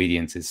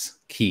 obedience is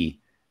key.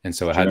 And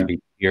so it had to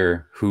be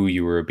clear who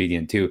you were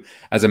obedient to.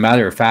 As a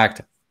matter of fact,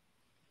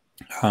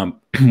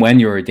 when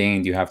you're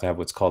ordained, you have to have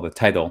what's called a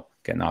title.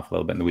 Getting off a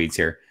little bit in the weeds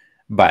here,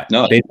 but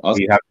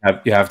basically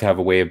you have to have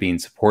a way of being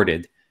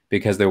supported,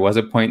 because there was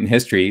a point in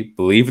history,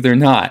 believe it or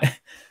not,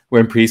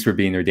 when priests were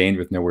being ordained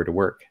with nowhere to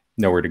work,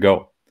 nowhere to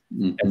go.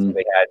 And so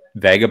they had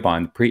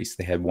vagabond priests.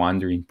 They had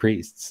wandering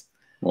priests.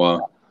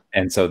 Wow.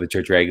 And so the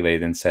church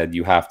regulated and said,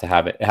 you have to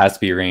have it. It has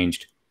to be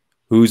arranged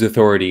whose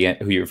authority,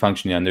 who you're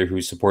functioning under,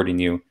 who's supporting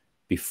you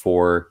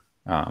before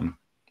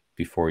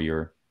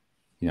you're,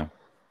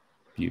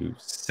 you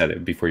said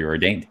it before you're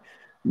ordained.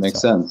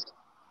 Makes sense.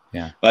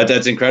 Yeah. But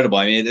that's incredible.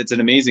 I mean, it's an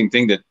amazing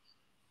thing that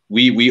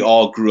we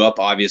all grew up,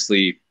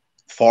 obviously,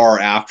 far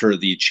after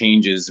the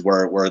changes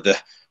where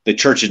the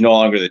church is no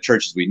longer the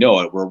church as we know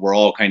it. We're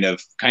all kind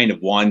of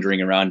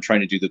wandering around trying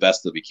to do the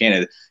best that we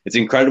can. It's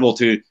incredible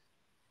to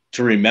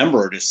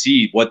remember, to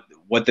see what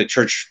the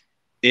church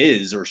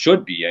is or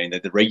should be. I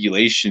mean, the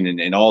regulation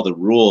and all the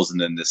rules,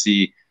 and then to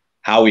see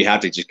how we have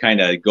to just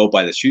kind of go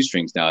by the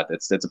shoestrings now.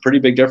 That's a pretty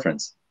big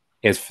difference.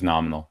 It's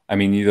phenomenal. I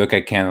mean, you look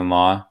at canon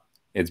law,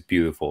 it's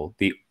beautiful.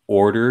 The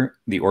order,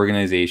 the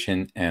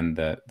organization, and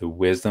the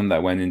wisdom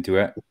that went into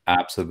it,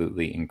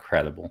 absolutely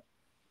incredible.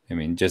 I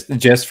mean,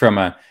 just from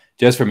a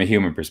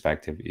human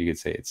perspective, you could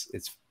say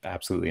it's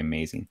absolutely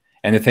amazing.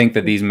 And to think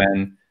that these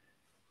men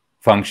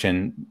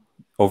function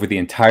over the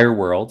entire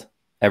world,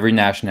 every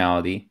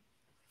nationality,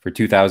 for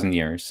 2,000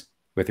 years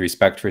with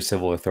respect for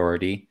civil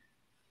authority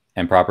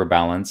and proper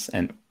balance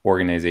and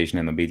organization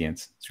and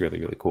obedience. It's really,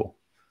 really cool.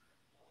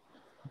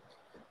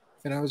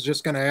 And I was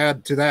just going to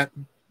add to that,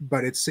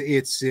 but it's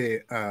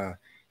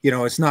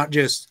not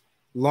just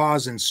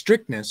laws and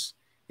strictness.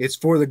 It's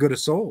for the good of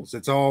souls.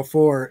 It's all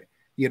for,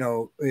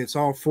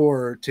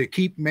 to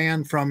keep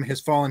man from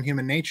his fallen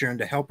human nature and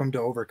to help him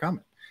to overcome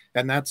it.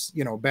 And that's,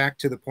 back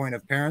to the point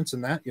of parents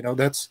and that,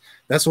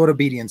 that's what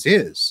obedience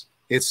is.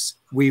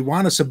 We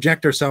want to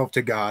subject ourselves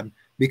to God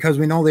because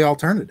we know the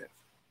alternative.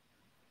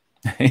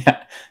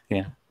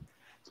 Yeah.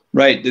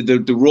 Right.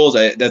 The rules,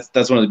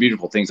 that's one of the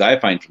beautiful things I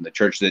find from the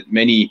church, that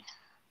many,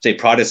 say,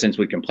 Protestants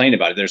would complain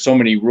about it. There's so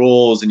many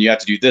rules and you have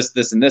to do this,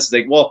 this, and this. It's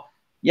like, well,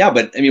 yeah,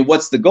 but I mean,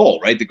 what's the goal,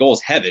 right? The goal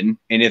is heaven.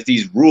 And if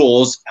these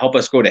rules help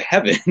us go to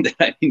heaven,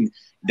 I mean,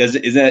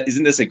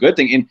 isn't this a good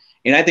thing?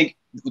 And I think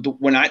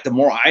the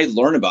more I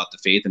learn about the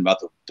faith and about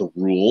the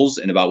rules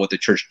and about what the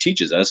church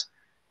teaches us,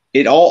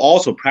 it all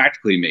also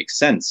practically makes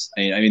sense.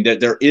 I mean,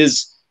 there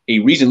is a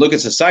reason. Look at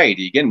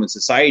society again. When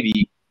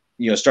society,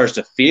 starts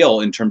to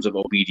fail in terms of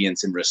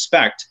obedience and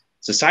respect,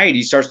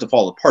 society starts to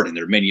fall apart. And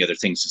there are many other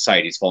things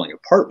society is falling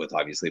apart with,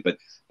 obviously. But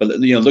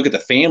look at the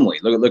family.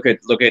 Look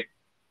at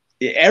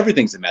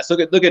everything's a mess.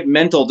 Look at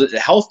mental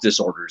health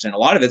disorders, and a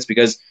lot of it's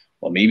because,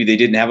 well, maybe they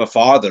didn't have a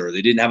father, or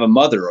they didn't have a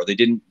mother, or they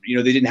didn't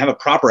have a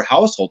proper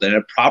household and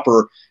a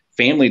proper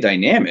family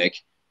dynamic.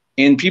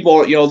 And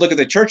people, look at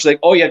the church like,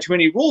 oh, you have too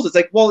many rules. It's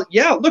like, well,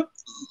 yeah, look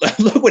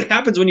what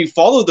happens when you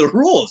follow the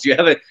rules. You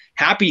have a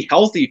happy,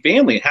 healthy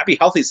family, a happy,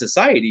 healthy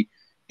society.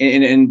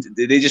 And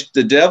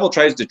the devil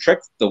tries to trick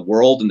the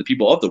world and the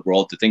people of the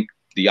world to think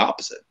the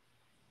opposite.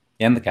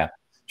 And the Catholics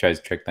tries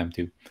to trick them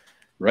too.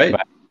 Right.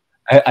 But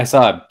I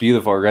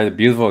read a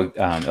beautiful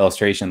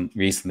illustration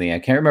recently. I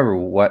can't remember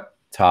what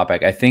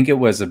topic. I think it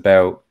was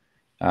about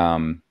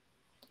the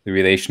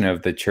relation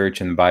of the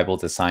church and the Bible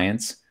to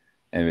science.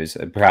 And it was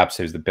perhaps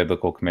there's the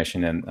biblical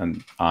commission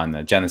and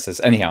on Genesis.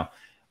 Anyhow,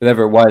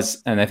 whatever it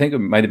was, and I think it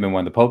might have been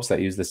one of the popes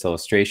that used this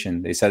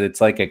illustration. They said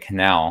it's like a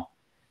canal.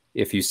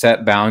 If you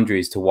set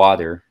boundaries to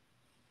water,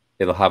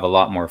 it'll have a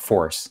lot more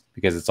force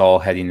because it's all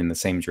heading in the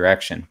same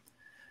direction.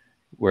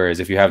 Whereas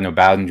if you have no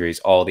boundaries,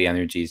 all the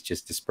energy is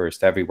just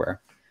dispersed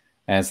everywhere.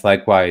 And it's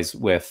likewise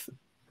with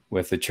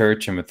the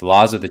church and with the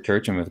laws of the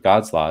church and with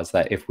God's laws,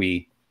 that if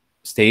we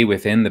stay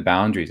within the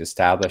boundaries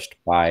established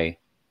by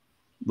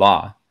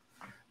law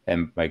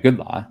and by good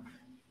law,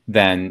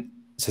 then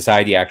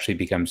society actually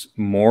becomes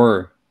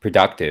more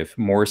productive,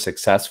 more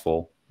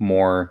successful,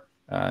 more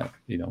of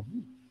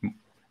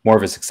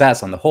a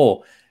success on the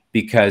whole,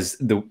 because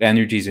the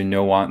energies are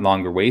no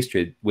longer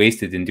wasted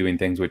in doing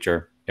things which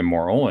are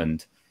immoral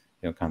and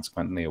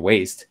consequently a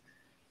waste.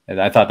 And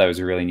I thought that was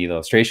a really neat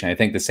illustration. I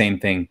think the same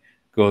thing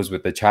goes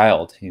with the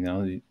child.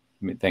 You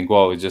think,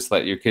 well, just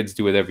let your kids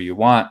do whatever you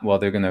want. Well,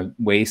 they're going to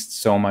waste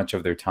so much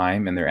of their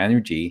time and their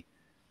energy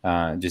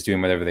just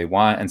doing whatever they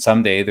want. And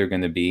someday they're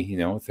going to be,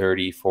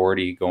 30,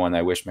 40 going,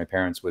 I wish my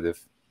parents would have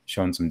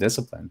shown some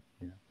discipline.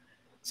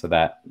 So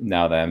that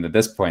now that I'm at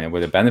this point, I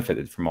would have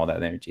benefited from all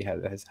that energy I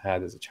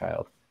had as a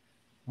child.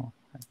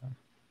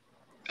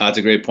 That's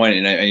a great point.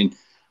 And I mean,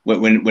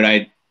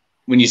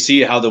 when you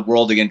see how the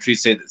world again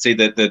treats, say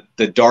that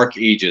the Dark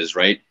Ages,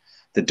 right?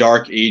 The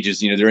Dark Ages,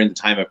 they're in the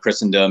time of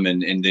Christendom,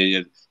 and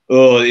they,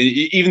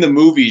 even the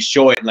movies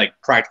show it in like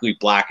practically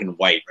black and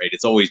white, right?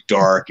 It's always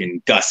dark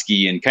and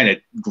dusky and kind of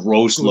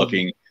gross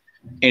looking.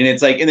 And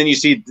it's like, and then you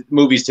see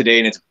movies today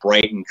and it's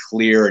bright and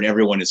clear and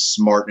everyone is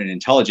smart and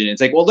intelligent. And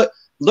it's like, well,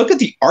 look at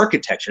the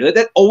architecture.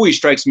 That always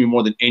strikes me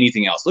more than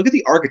anything else. Look at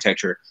the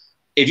architecture.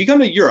 If you come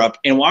to Europe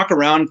and walk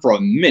around for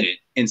a minute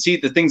and see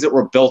the things that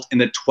were built in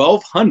the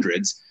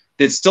 1200s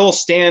that still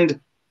stand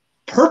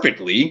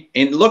perfectly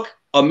and look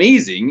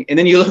amazing, and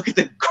then you look at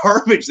the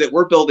garbage that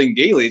we're building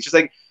daily, it's just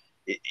like,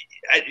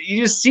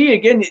 you just see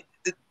again,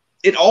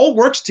 it all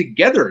works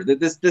together.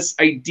 This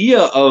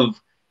idea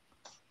of,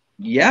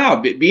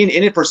 being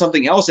in it for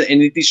something else.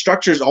 And these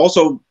structures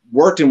also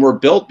worked and were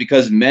built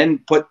because men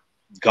put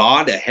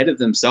God ahead of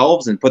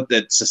themselves and put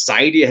the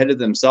society ahead of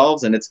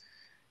themselves. And it's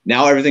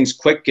now everything's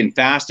quick and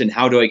fast. And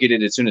how do I get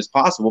it as soon as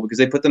possible? Because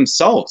they put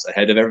themselves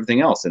ahead of everything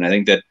else. And I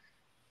think that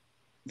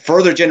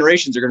further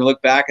generations are going to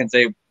look back and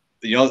say,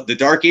 the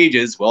Dark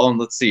Ages, well,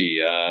 let's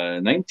see,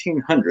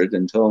 1900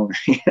 until,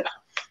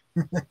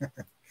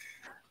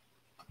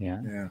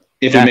 yeah.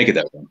 If we make it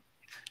that way.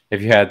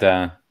 If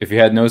you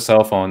had no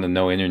cell phone and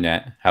no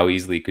internet, how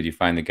easily could you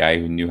find the guy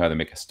who knew how to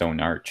make a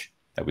stone arch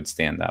that would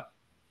stand up?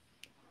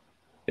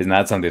 Isn't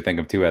that something to think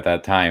of too? At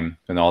that time,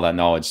 when all that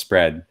knowledge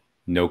spread,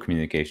 no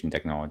communication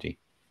technology.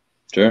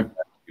 Sure.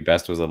 The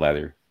best was a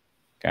leather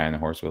guy on a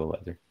horse with a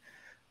leather.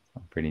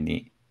 Pretty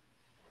neat.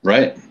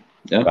 Right.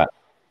 Yeah.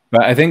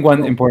 But I think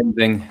one important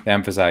thing to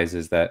emphasize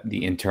is that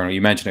the internal,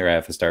 you mentioned it right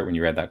at the start when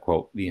you read that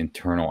quote, the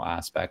internal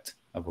aspect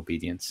of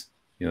obedience.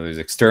 There's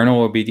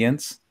external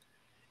obedience,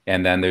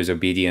 and then there's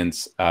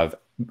obedience of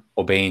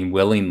obeying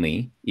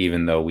willingly,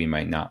 even though we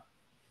might not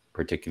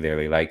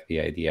particularly like the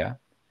idea.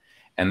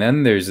 And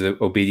then there's the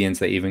obedience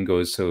that even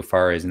goes so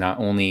far as not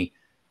only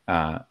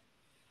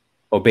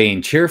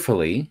obeying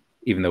cheerfully,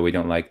 even though we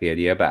don't like the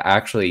idea, but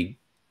actually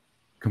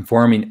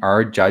conforming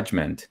our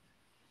judgment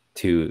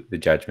to the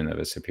judgment of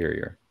a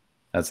superior.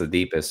 That's the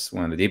deepest,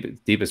 one of the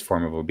deepest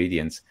form of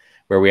obedience,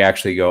 where we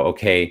actually go,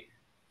 okay,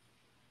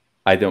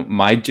 I don't,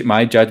 my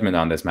judgment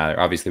on this matter,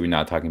 obviously we're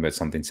not talking about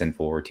something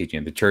sinful or teaching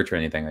of the church or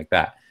anything like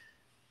that.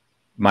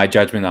 My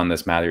judgment on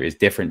this matter is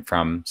different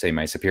from, say,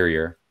 my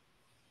superior.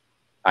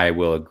 I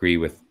will agree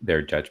with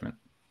their judgment.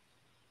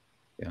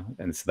 You know,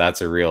 and so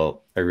that's a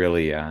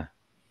really a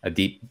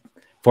deep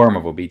form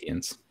of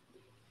obedience.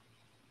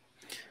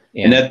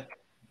 And that,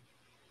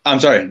 I'm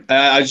sorry,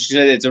 I just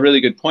said it's a really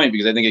good point,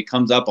 because I think it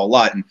comes up a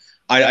lot, and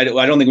I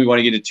don't think we want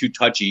to get into too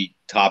touchy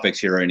topics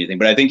here or anything,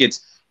 but I think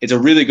it's a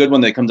really good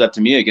one that comes up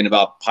to me again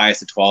about Pius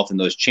XII and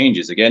those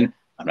changes. Again,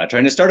 I'm not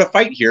trying to start a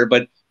fight here,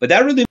 but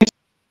that really makes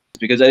sense,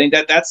 because I think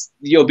that's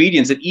the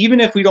obedience that even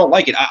if we don't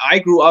like it, I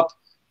grew up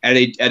at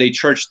a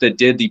church that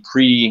did the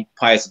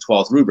pre-Pius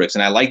XII rubrics,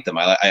 and I like them.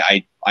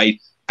 I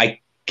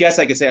guess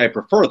I could say I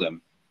prefer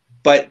them.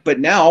 But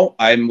now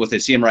I'm with a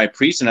CMRI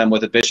priest, and I'm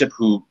with a bishop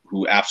who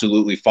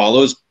absolutely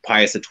follows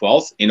Pius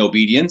XII in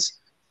obedience,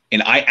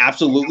 and I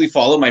absolutely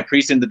follow my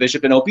priest and the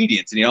bishop in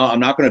obedience. And I'm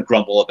not going to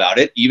grumble about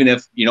it, even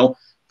if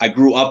I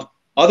grew up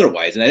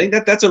otherwise. And I think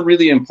that's a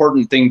really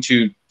important thing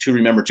to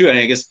remember too. And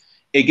I guess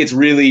it gets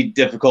really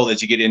difficult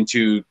as you get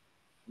into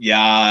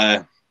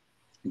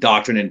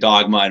doctrine and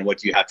dogma and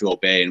what you have to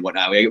obey and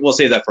whatnot. We'll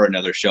save that for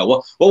another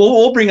show.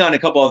 We'll bring on a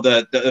couple of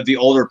the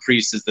older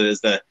priests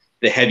as the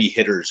heavy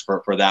hitters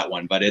for that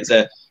one. But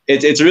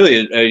it's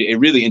really a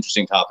really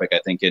interesting topic, I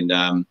think.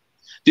 And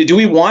do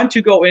we want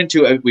to go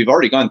into? We've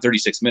already gone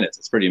 36 minutes.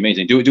 It's pretty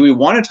amazing. Do we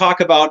want to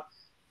talk about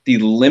the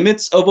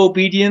limits of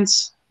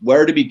obedience?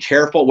 Where to be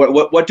careful?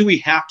 What do we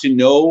have to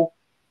know?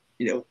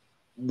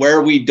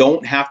 Where we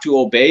don't have to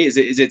obey. Is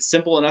it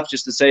simple enough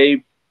just to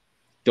say,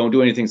 don't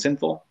do anything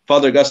sinful?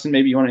 Father Augustine,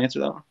 maybe you want to answer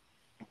that one?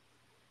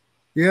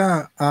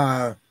 Yeah,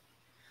 I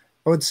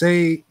would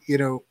say,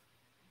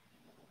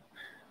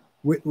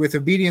 with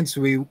obedience,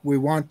 we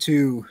want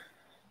to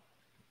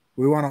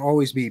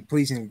always be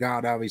pleasing to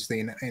God,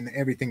 obviously, in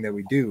everything that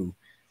we do.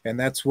 And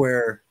that's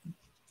where,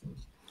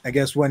 I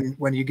guess,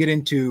 when you get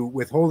into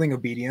withholding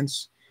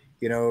obedience,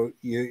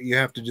 you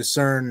have to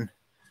discern,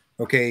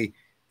 okay,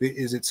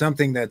 is it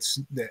something that's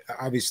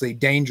obviously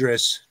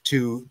dangerous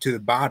to the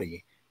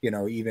body?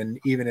 Even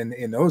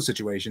in those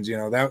situations,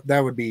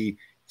 that would be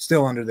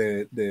still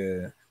under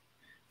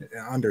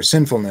under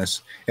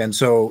sinfulness. And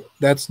so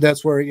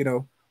that's where,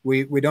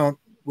 we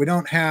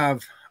don't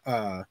have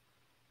a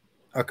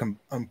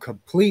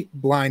complete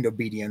blind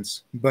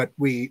obedience, but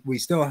we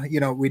still,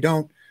 we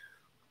don't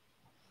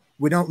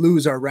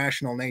lose our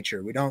rational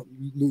nature. We don't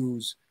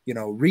lose,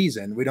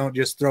 reason. We don't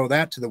just throw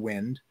that to the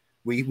wind.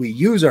 We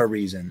use our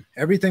reason.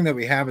 Everything that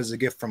we have is a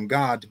gift from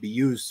God to be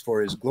used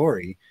for his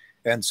glory.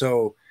 And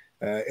so,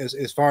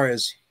 as far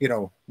as,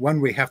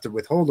 when we have to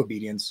withhold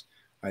obedience,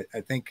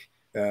 I think,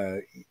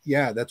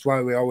 that's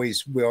why we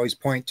always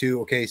point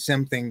to, okay,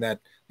 something that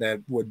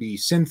would be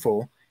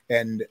sinful.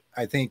 And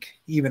I think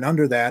even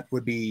under that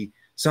would be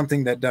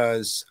something that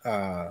does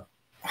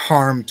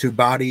harm to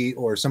body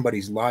or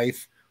somebody's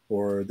life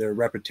or their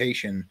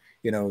reputation.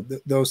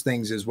 Those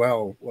things as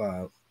well,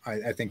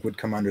 I think would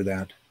come under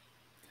that.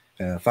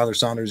 Father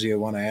Saunders, you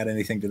want to add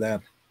anything to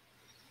that?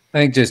 I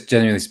think just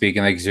generally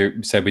speaking, like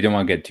you said, we don't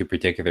want to get too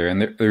particular.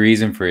 And the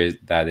reason for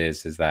that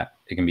is that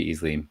it can be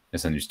easily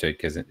misunderstood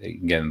because it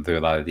can get into a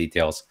lot of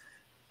details.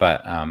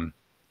 But I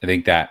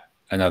think that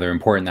another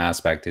important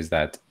aspect is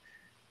that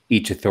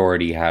each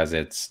authority has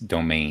its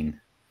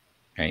domain,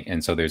 right?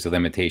 And so there's a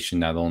limitation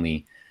not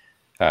only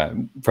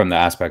from the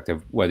aspect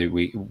of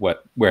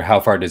how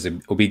far does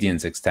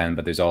obedience extend,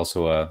 but there's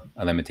also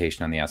a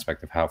limitation on the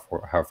aspect of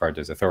how far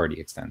does authority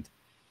extend.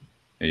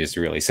 Just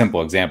a really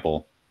simple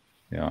example.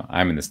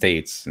 I'm in the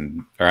States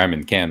or I'm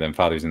in Canada and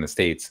Father's in the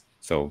States.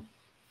 So,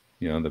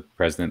 the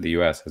president of the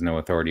US has no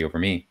authority over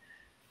me,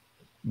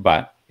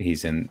 but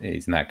he's in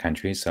that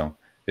country. So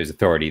there's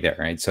authority there,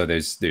 right? So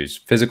there's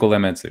physical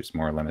limits, there's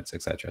moral limits,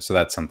 etc. So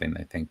that's something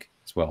I think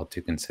as well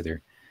to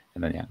consider.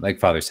 And then, like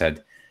Father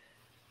said,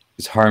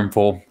 it's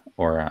harmful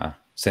or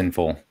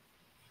sinful.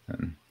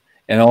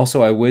 And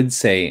also I would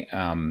say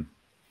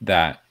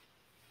that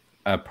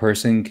a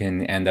person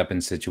can end up in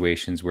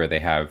situations where they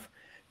have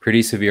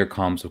pretty severe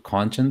qualms of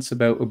conscience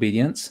about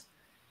obedience,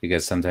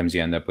 because sometimes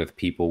you end up with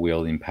people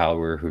wielding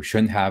power who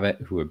shouldn't have it,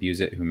 who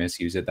abuse it, who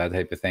misuse it, that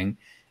type of thing.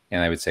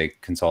 And I would say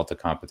consult a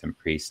competent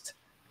priest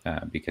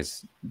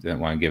because they don't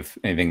want to give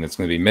anything that's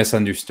going to be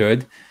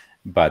misunderstood.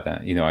 But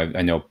I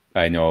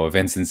know of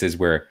instances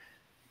where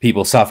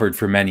people suffered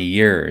for many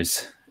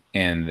years,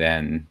 and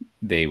then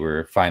they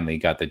were finally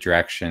got the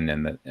direction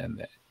and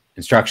the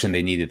instruction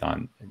they needed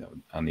on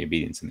the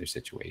obedience in their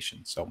situation.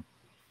 So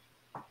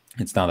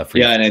it's not a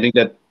free. Yeah, and I think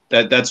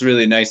that's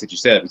really nice that you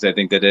said it, because I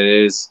think that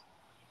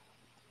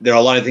there are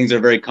a lot of things that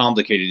are very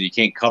complicated. You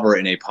can't cover it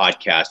in a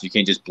podcast. You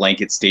can't just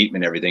blanket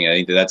statement everything. I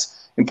think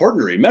that's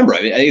important to remember.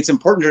 I mean, it's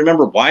important to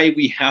remember why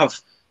we have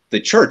the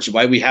church,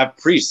 why we have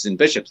priests and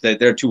bishops. That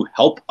they're to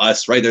help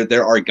us, right?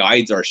 They're our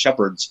guides, our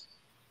shepherds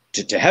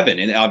to heaven,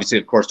 and obviously,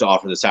 of course, to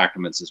offer the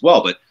sacraments as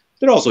well. But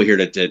they're also here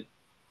to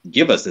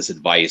give us this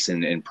advice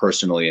and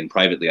personally and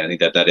privately. I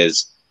think that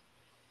is,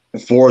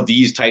 for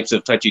these types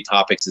of touchy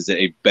topics, is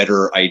a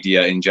better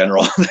idea in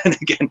general than,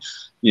 again,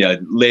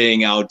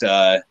 laying out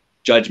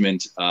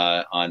judgment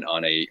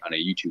on a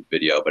YouTube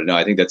video. But no,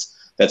 I think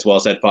that's well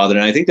said, Father.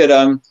 And I think that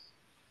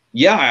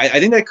I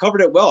think that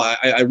covered it well.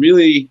 I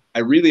really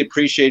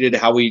appreciated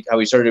how we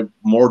started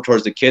more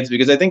towards the kids,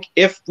 because I think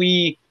if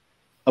we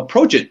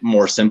approach it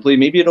more simply,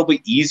 maybe it'll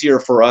be easier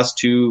for us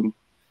to,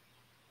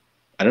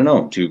 I don't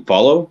know, to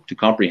follow, to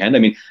comprehend. I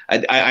mean,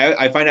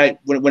 I find that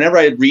whenever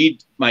I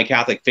read my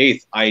Catholic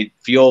faith, I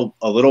feel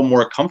a little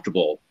more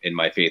comfortable in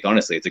my faith.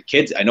 Honestly,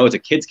 I know it's a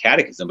kid's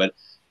catechism, but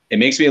it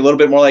makes me a little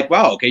bit more like,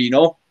 wow, okay,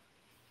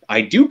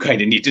 I do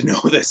kind of need to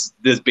know this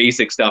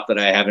basic stuff that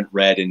I haven't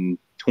read in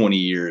 20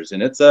 years,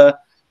 and it's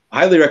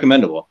highly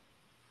recommendable.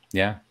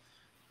 Yeah,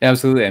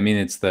 absolutely. I mean,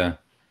 it's the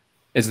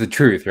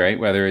truth, right?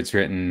 Whether it's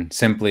written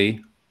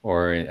simply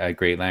or at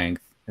great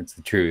length, it's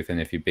the truth. And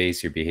if you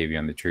base your behavior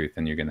on the truth,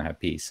 then you're going to have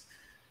peace.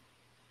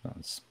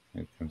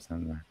 It comes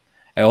down to that.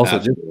 I also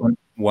just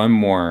one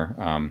more.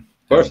 Of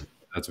course.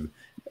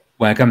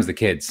 When it comes to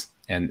kids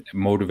and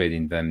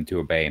motivating them to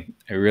obey,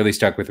 it really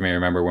stuck with me. I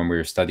remember when we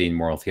were studying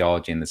moral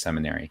theology in the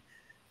seminary,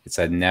 it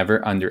said,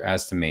 never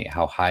underestimate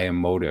how high a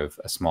motive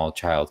a small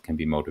child can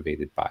be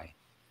motivated by.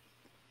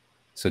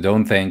 So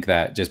don't think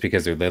that just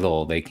because they're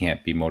little, they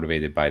can't be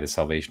motivated by the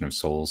salvation of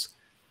souls,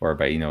 or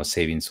by,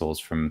 saving souls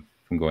from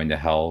going to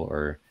hell,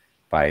 or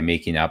by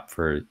making up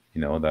for,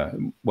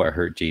 what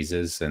hurt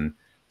Jesus. And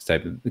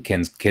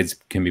kids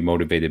can be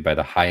motivated by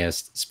the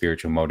highest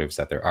spiritual motives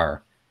that there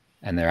are.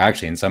 And they're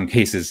actually, in some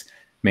cases,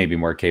 maybe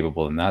more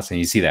capable than us. And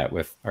you see that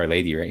with Our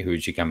Lady, right? Who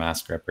did she come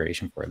ask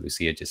reparation for?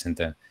 Lucia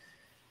Jacinta.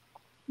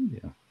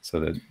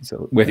 So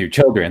with your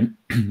children,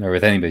 or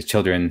with anybody's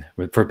children,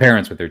 for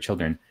parents with their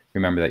children,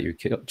 remember that your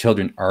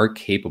children are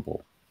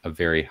capable of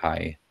very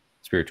high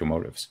spiritual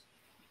motives.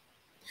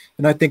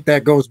 And I think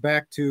that goes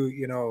back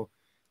to,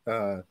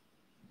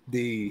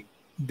 the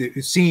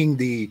seeing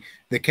the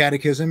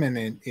catechism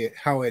and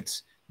how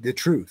it's the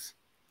truth,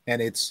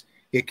 and it's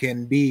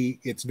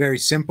very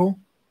simple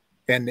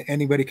and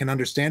anybody can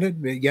understand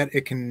it, but yet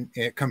it can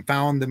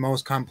confound the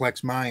most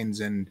complex minds.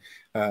 And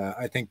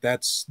I think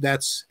that's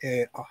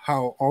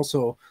how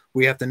also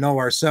we have to know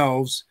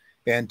ourselves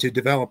and to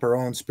develop our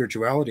own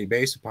spirituality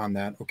based upon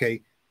that.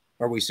 Okay,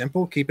 are we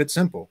simple? Keep it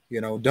simple.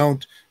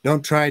 Don't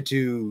try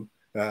to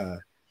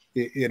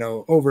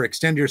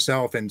overextend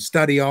yourself and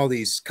study all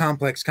these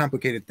complex,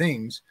 complicated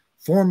things.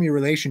 Form your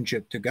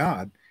relationship to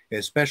God,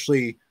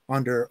 especially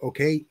under,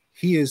 okay,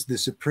 He is the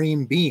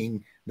supreme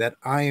being that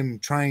I am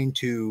trying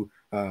to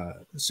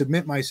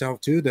submit myself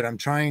to, that I'm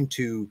trying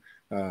to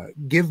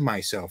give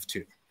myself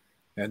to.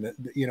 And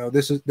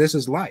this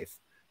is life.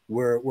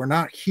 We're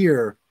not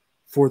here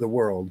for the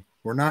world.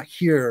 We're not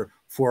here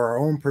for our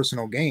own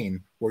personal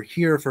gain. We're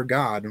here for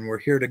God, and we're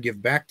here to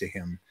give back to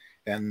Him.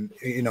 And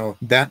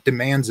that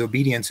demands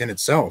obedience in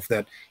itself,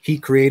 that He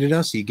created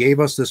us, He gave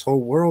us this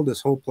whole world,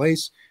 this whole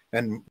place,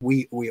 and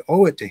we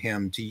owe it to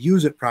Him to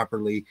use it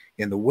properly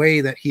in the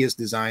way that He has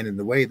designed, in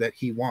the way that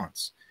He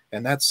wants.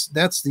 And that's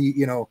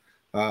the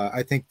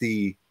I think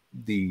the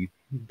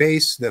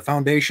base, the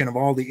foundation of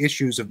all the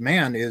issues of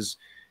man is,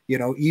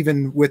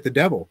 even with the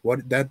devil,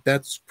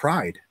 that's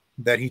pride,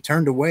 that he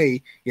turned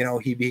away.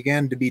 He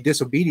began to be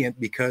disobedient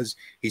because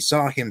he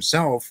saw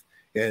himself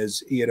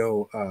as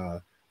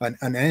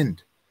an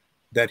end,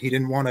 that he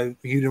didn't want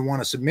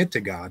to submit to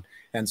God.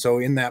 And so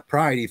in that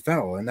pride he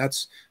fell. And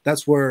that's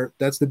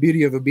the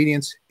beauty of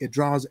obedience. It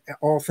draws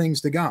all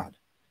things to God,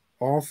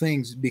 all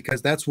things,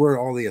 because that's where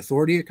all the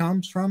authority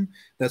comes from.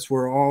 That's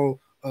where all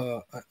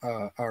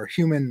our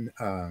human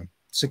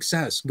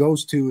success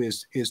goes to,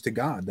 is to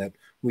God, that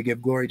we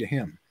give glory to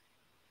Him.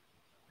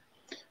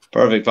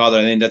 Perfect, Father.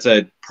 I think that's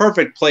a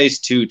perfect place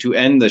to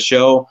end the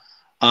show.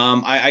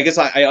 I guess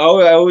I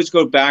always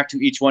go back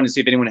to each one to see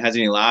if anyone has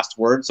any last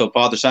words. So,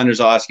 Father Saunders,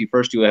 I'll ask you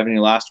first. Do you have any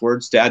last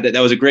words to add? That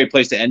was a great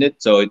place to end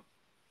it. So,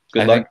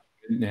 good luck.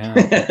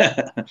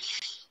 Yeah.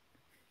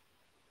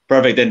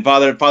 Perfect. Then,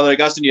 Father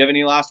Augustine, do you have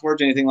any last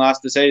words? Anything last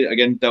to say?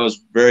 Again, that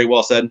was very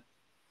well said.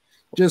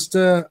 Just,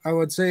 I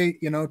would say,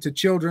 to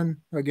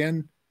children,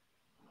 again,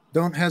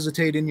 don't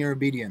hesitate in your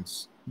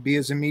obedience. Be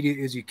as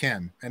immediate as you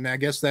can. And I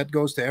guess that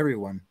goes to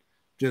everyone.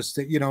 Just,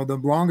 the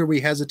longer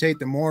we hesitate,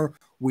 the more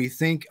we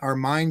think our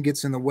mind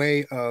gets in the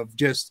way of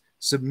just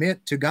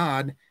submit to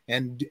God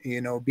and,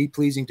 be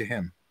pleasing to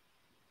Him.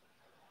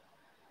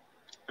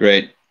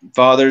 Great.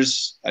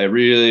 Fathers, I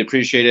really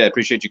appreciate it. I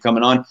appreciate you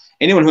coming on.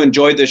 Anyone who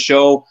enjoyed this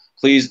show,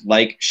 please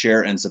like,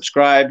 share, and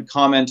subscribe,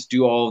 comment,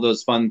 do all of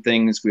those fun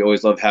things. We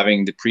always love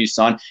having the priests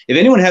on. If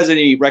anyone has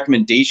any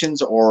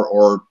recommendations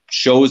or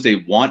shows they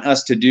want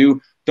us to do,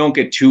 don't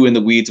get too in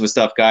the weeds with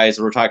stuff, guys.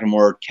 We're talking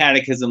more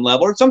catechism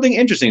level or something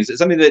interesting.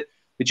 Something that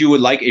you would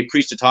like a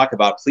priest to talk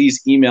about,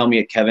 please email me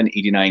at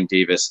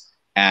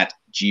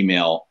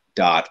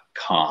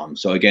kevin89davis@gmail.com.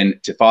 So again,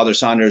 to Father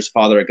Saunders,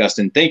 Father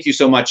Augustine, thank you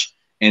so much.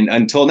 And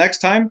until next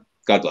time,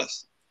 God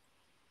bless.